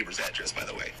gave me your neighbor's address, by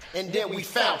the way. And then we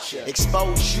found you,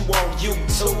 exposed you on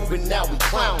YouTube, and now we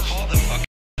clown you. All the fucking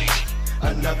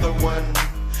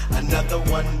Another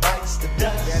one bites the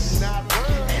dust.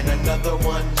 And another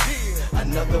one,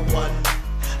 another one,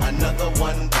 another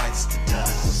one bites the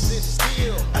dust.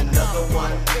 Another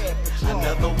one,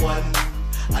 another one,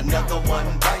 another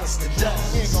one bites the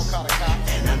dust.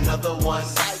 And another one,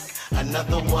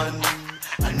 another one,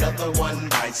 another one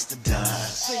bites the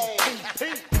dust.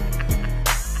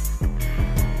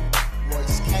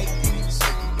 Royce K, so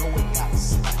you know it got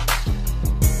slapped.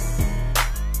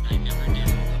 I never did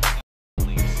all the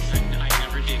police. I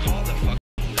never did all the fucking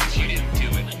police. You didn't do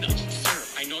it. No, sir,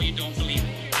 I know you don't believe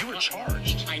it. You were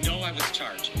charged. I know I was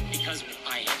charged because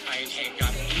I had got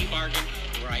a plea bargain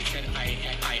where I said I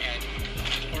had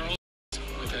oral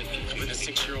with a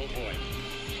 6-year-old boy.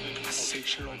 A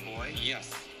 6-year-old boy?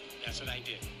 Yes, that's what I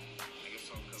did.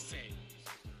 Say.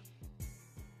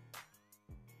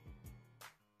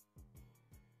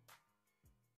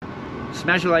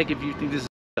 Smash a like if you think this is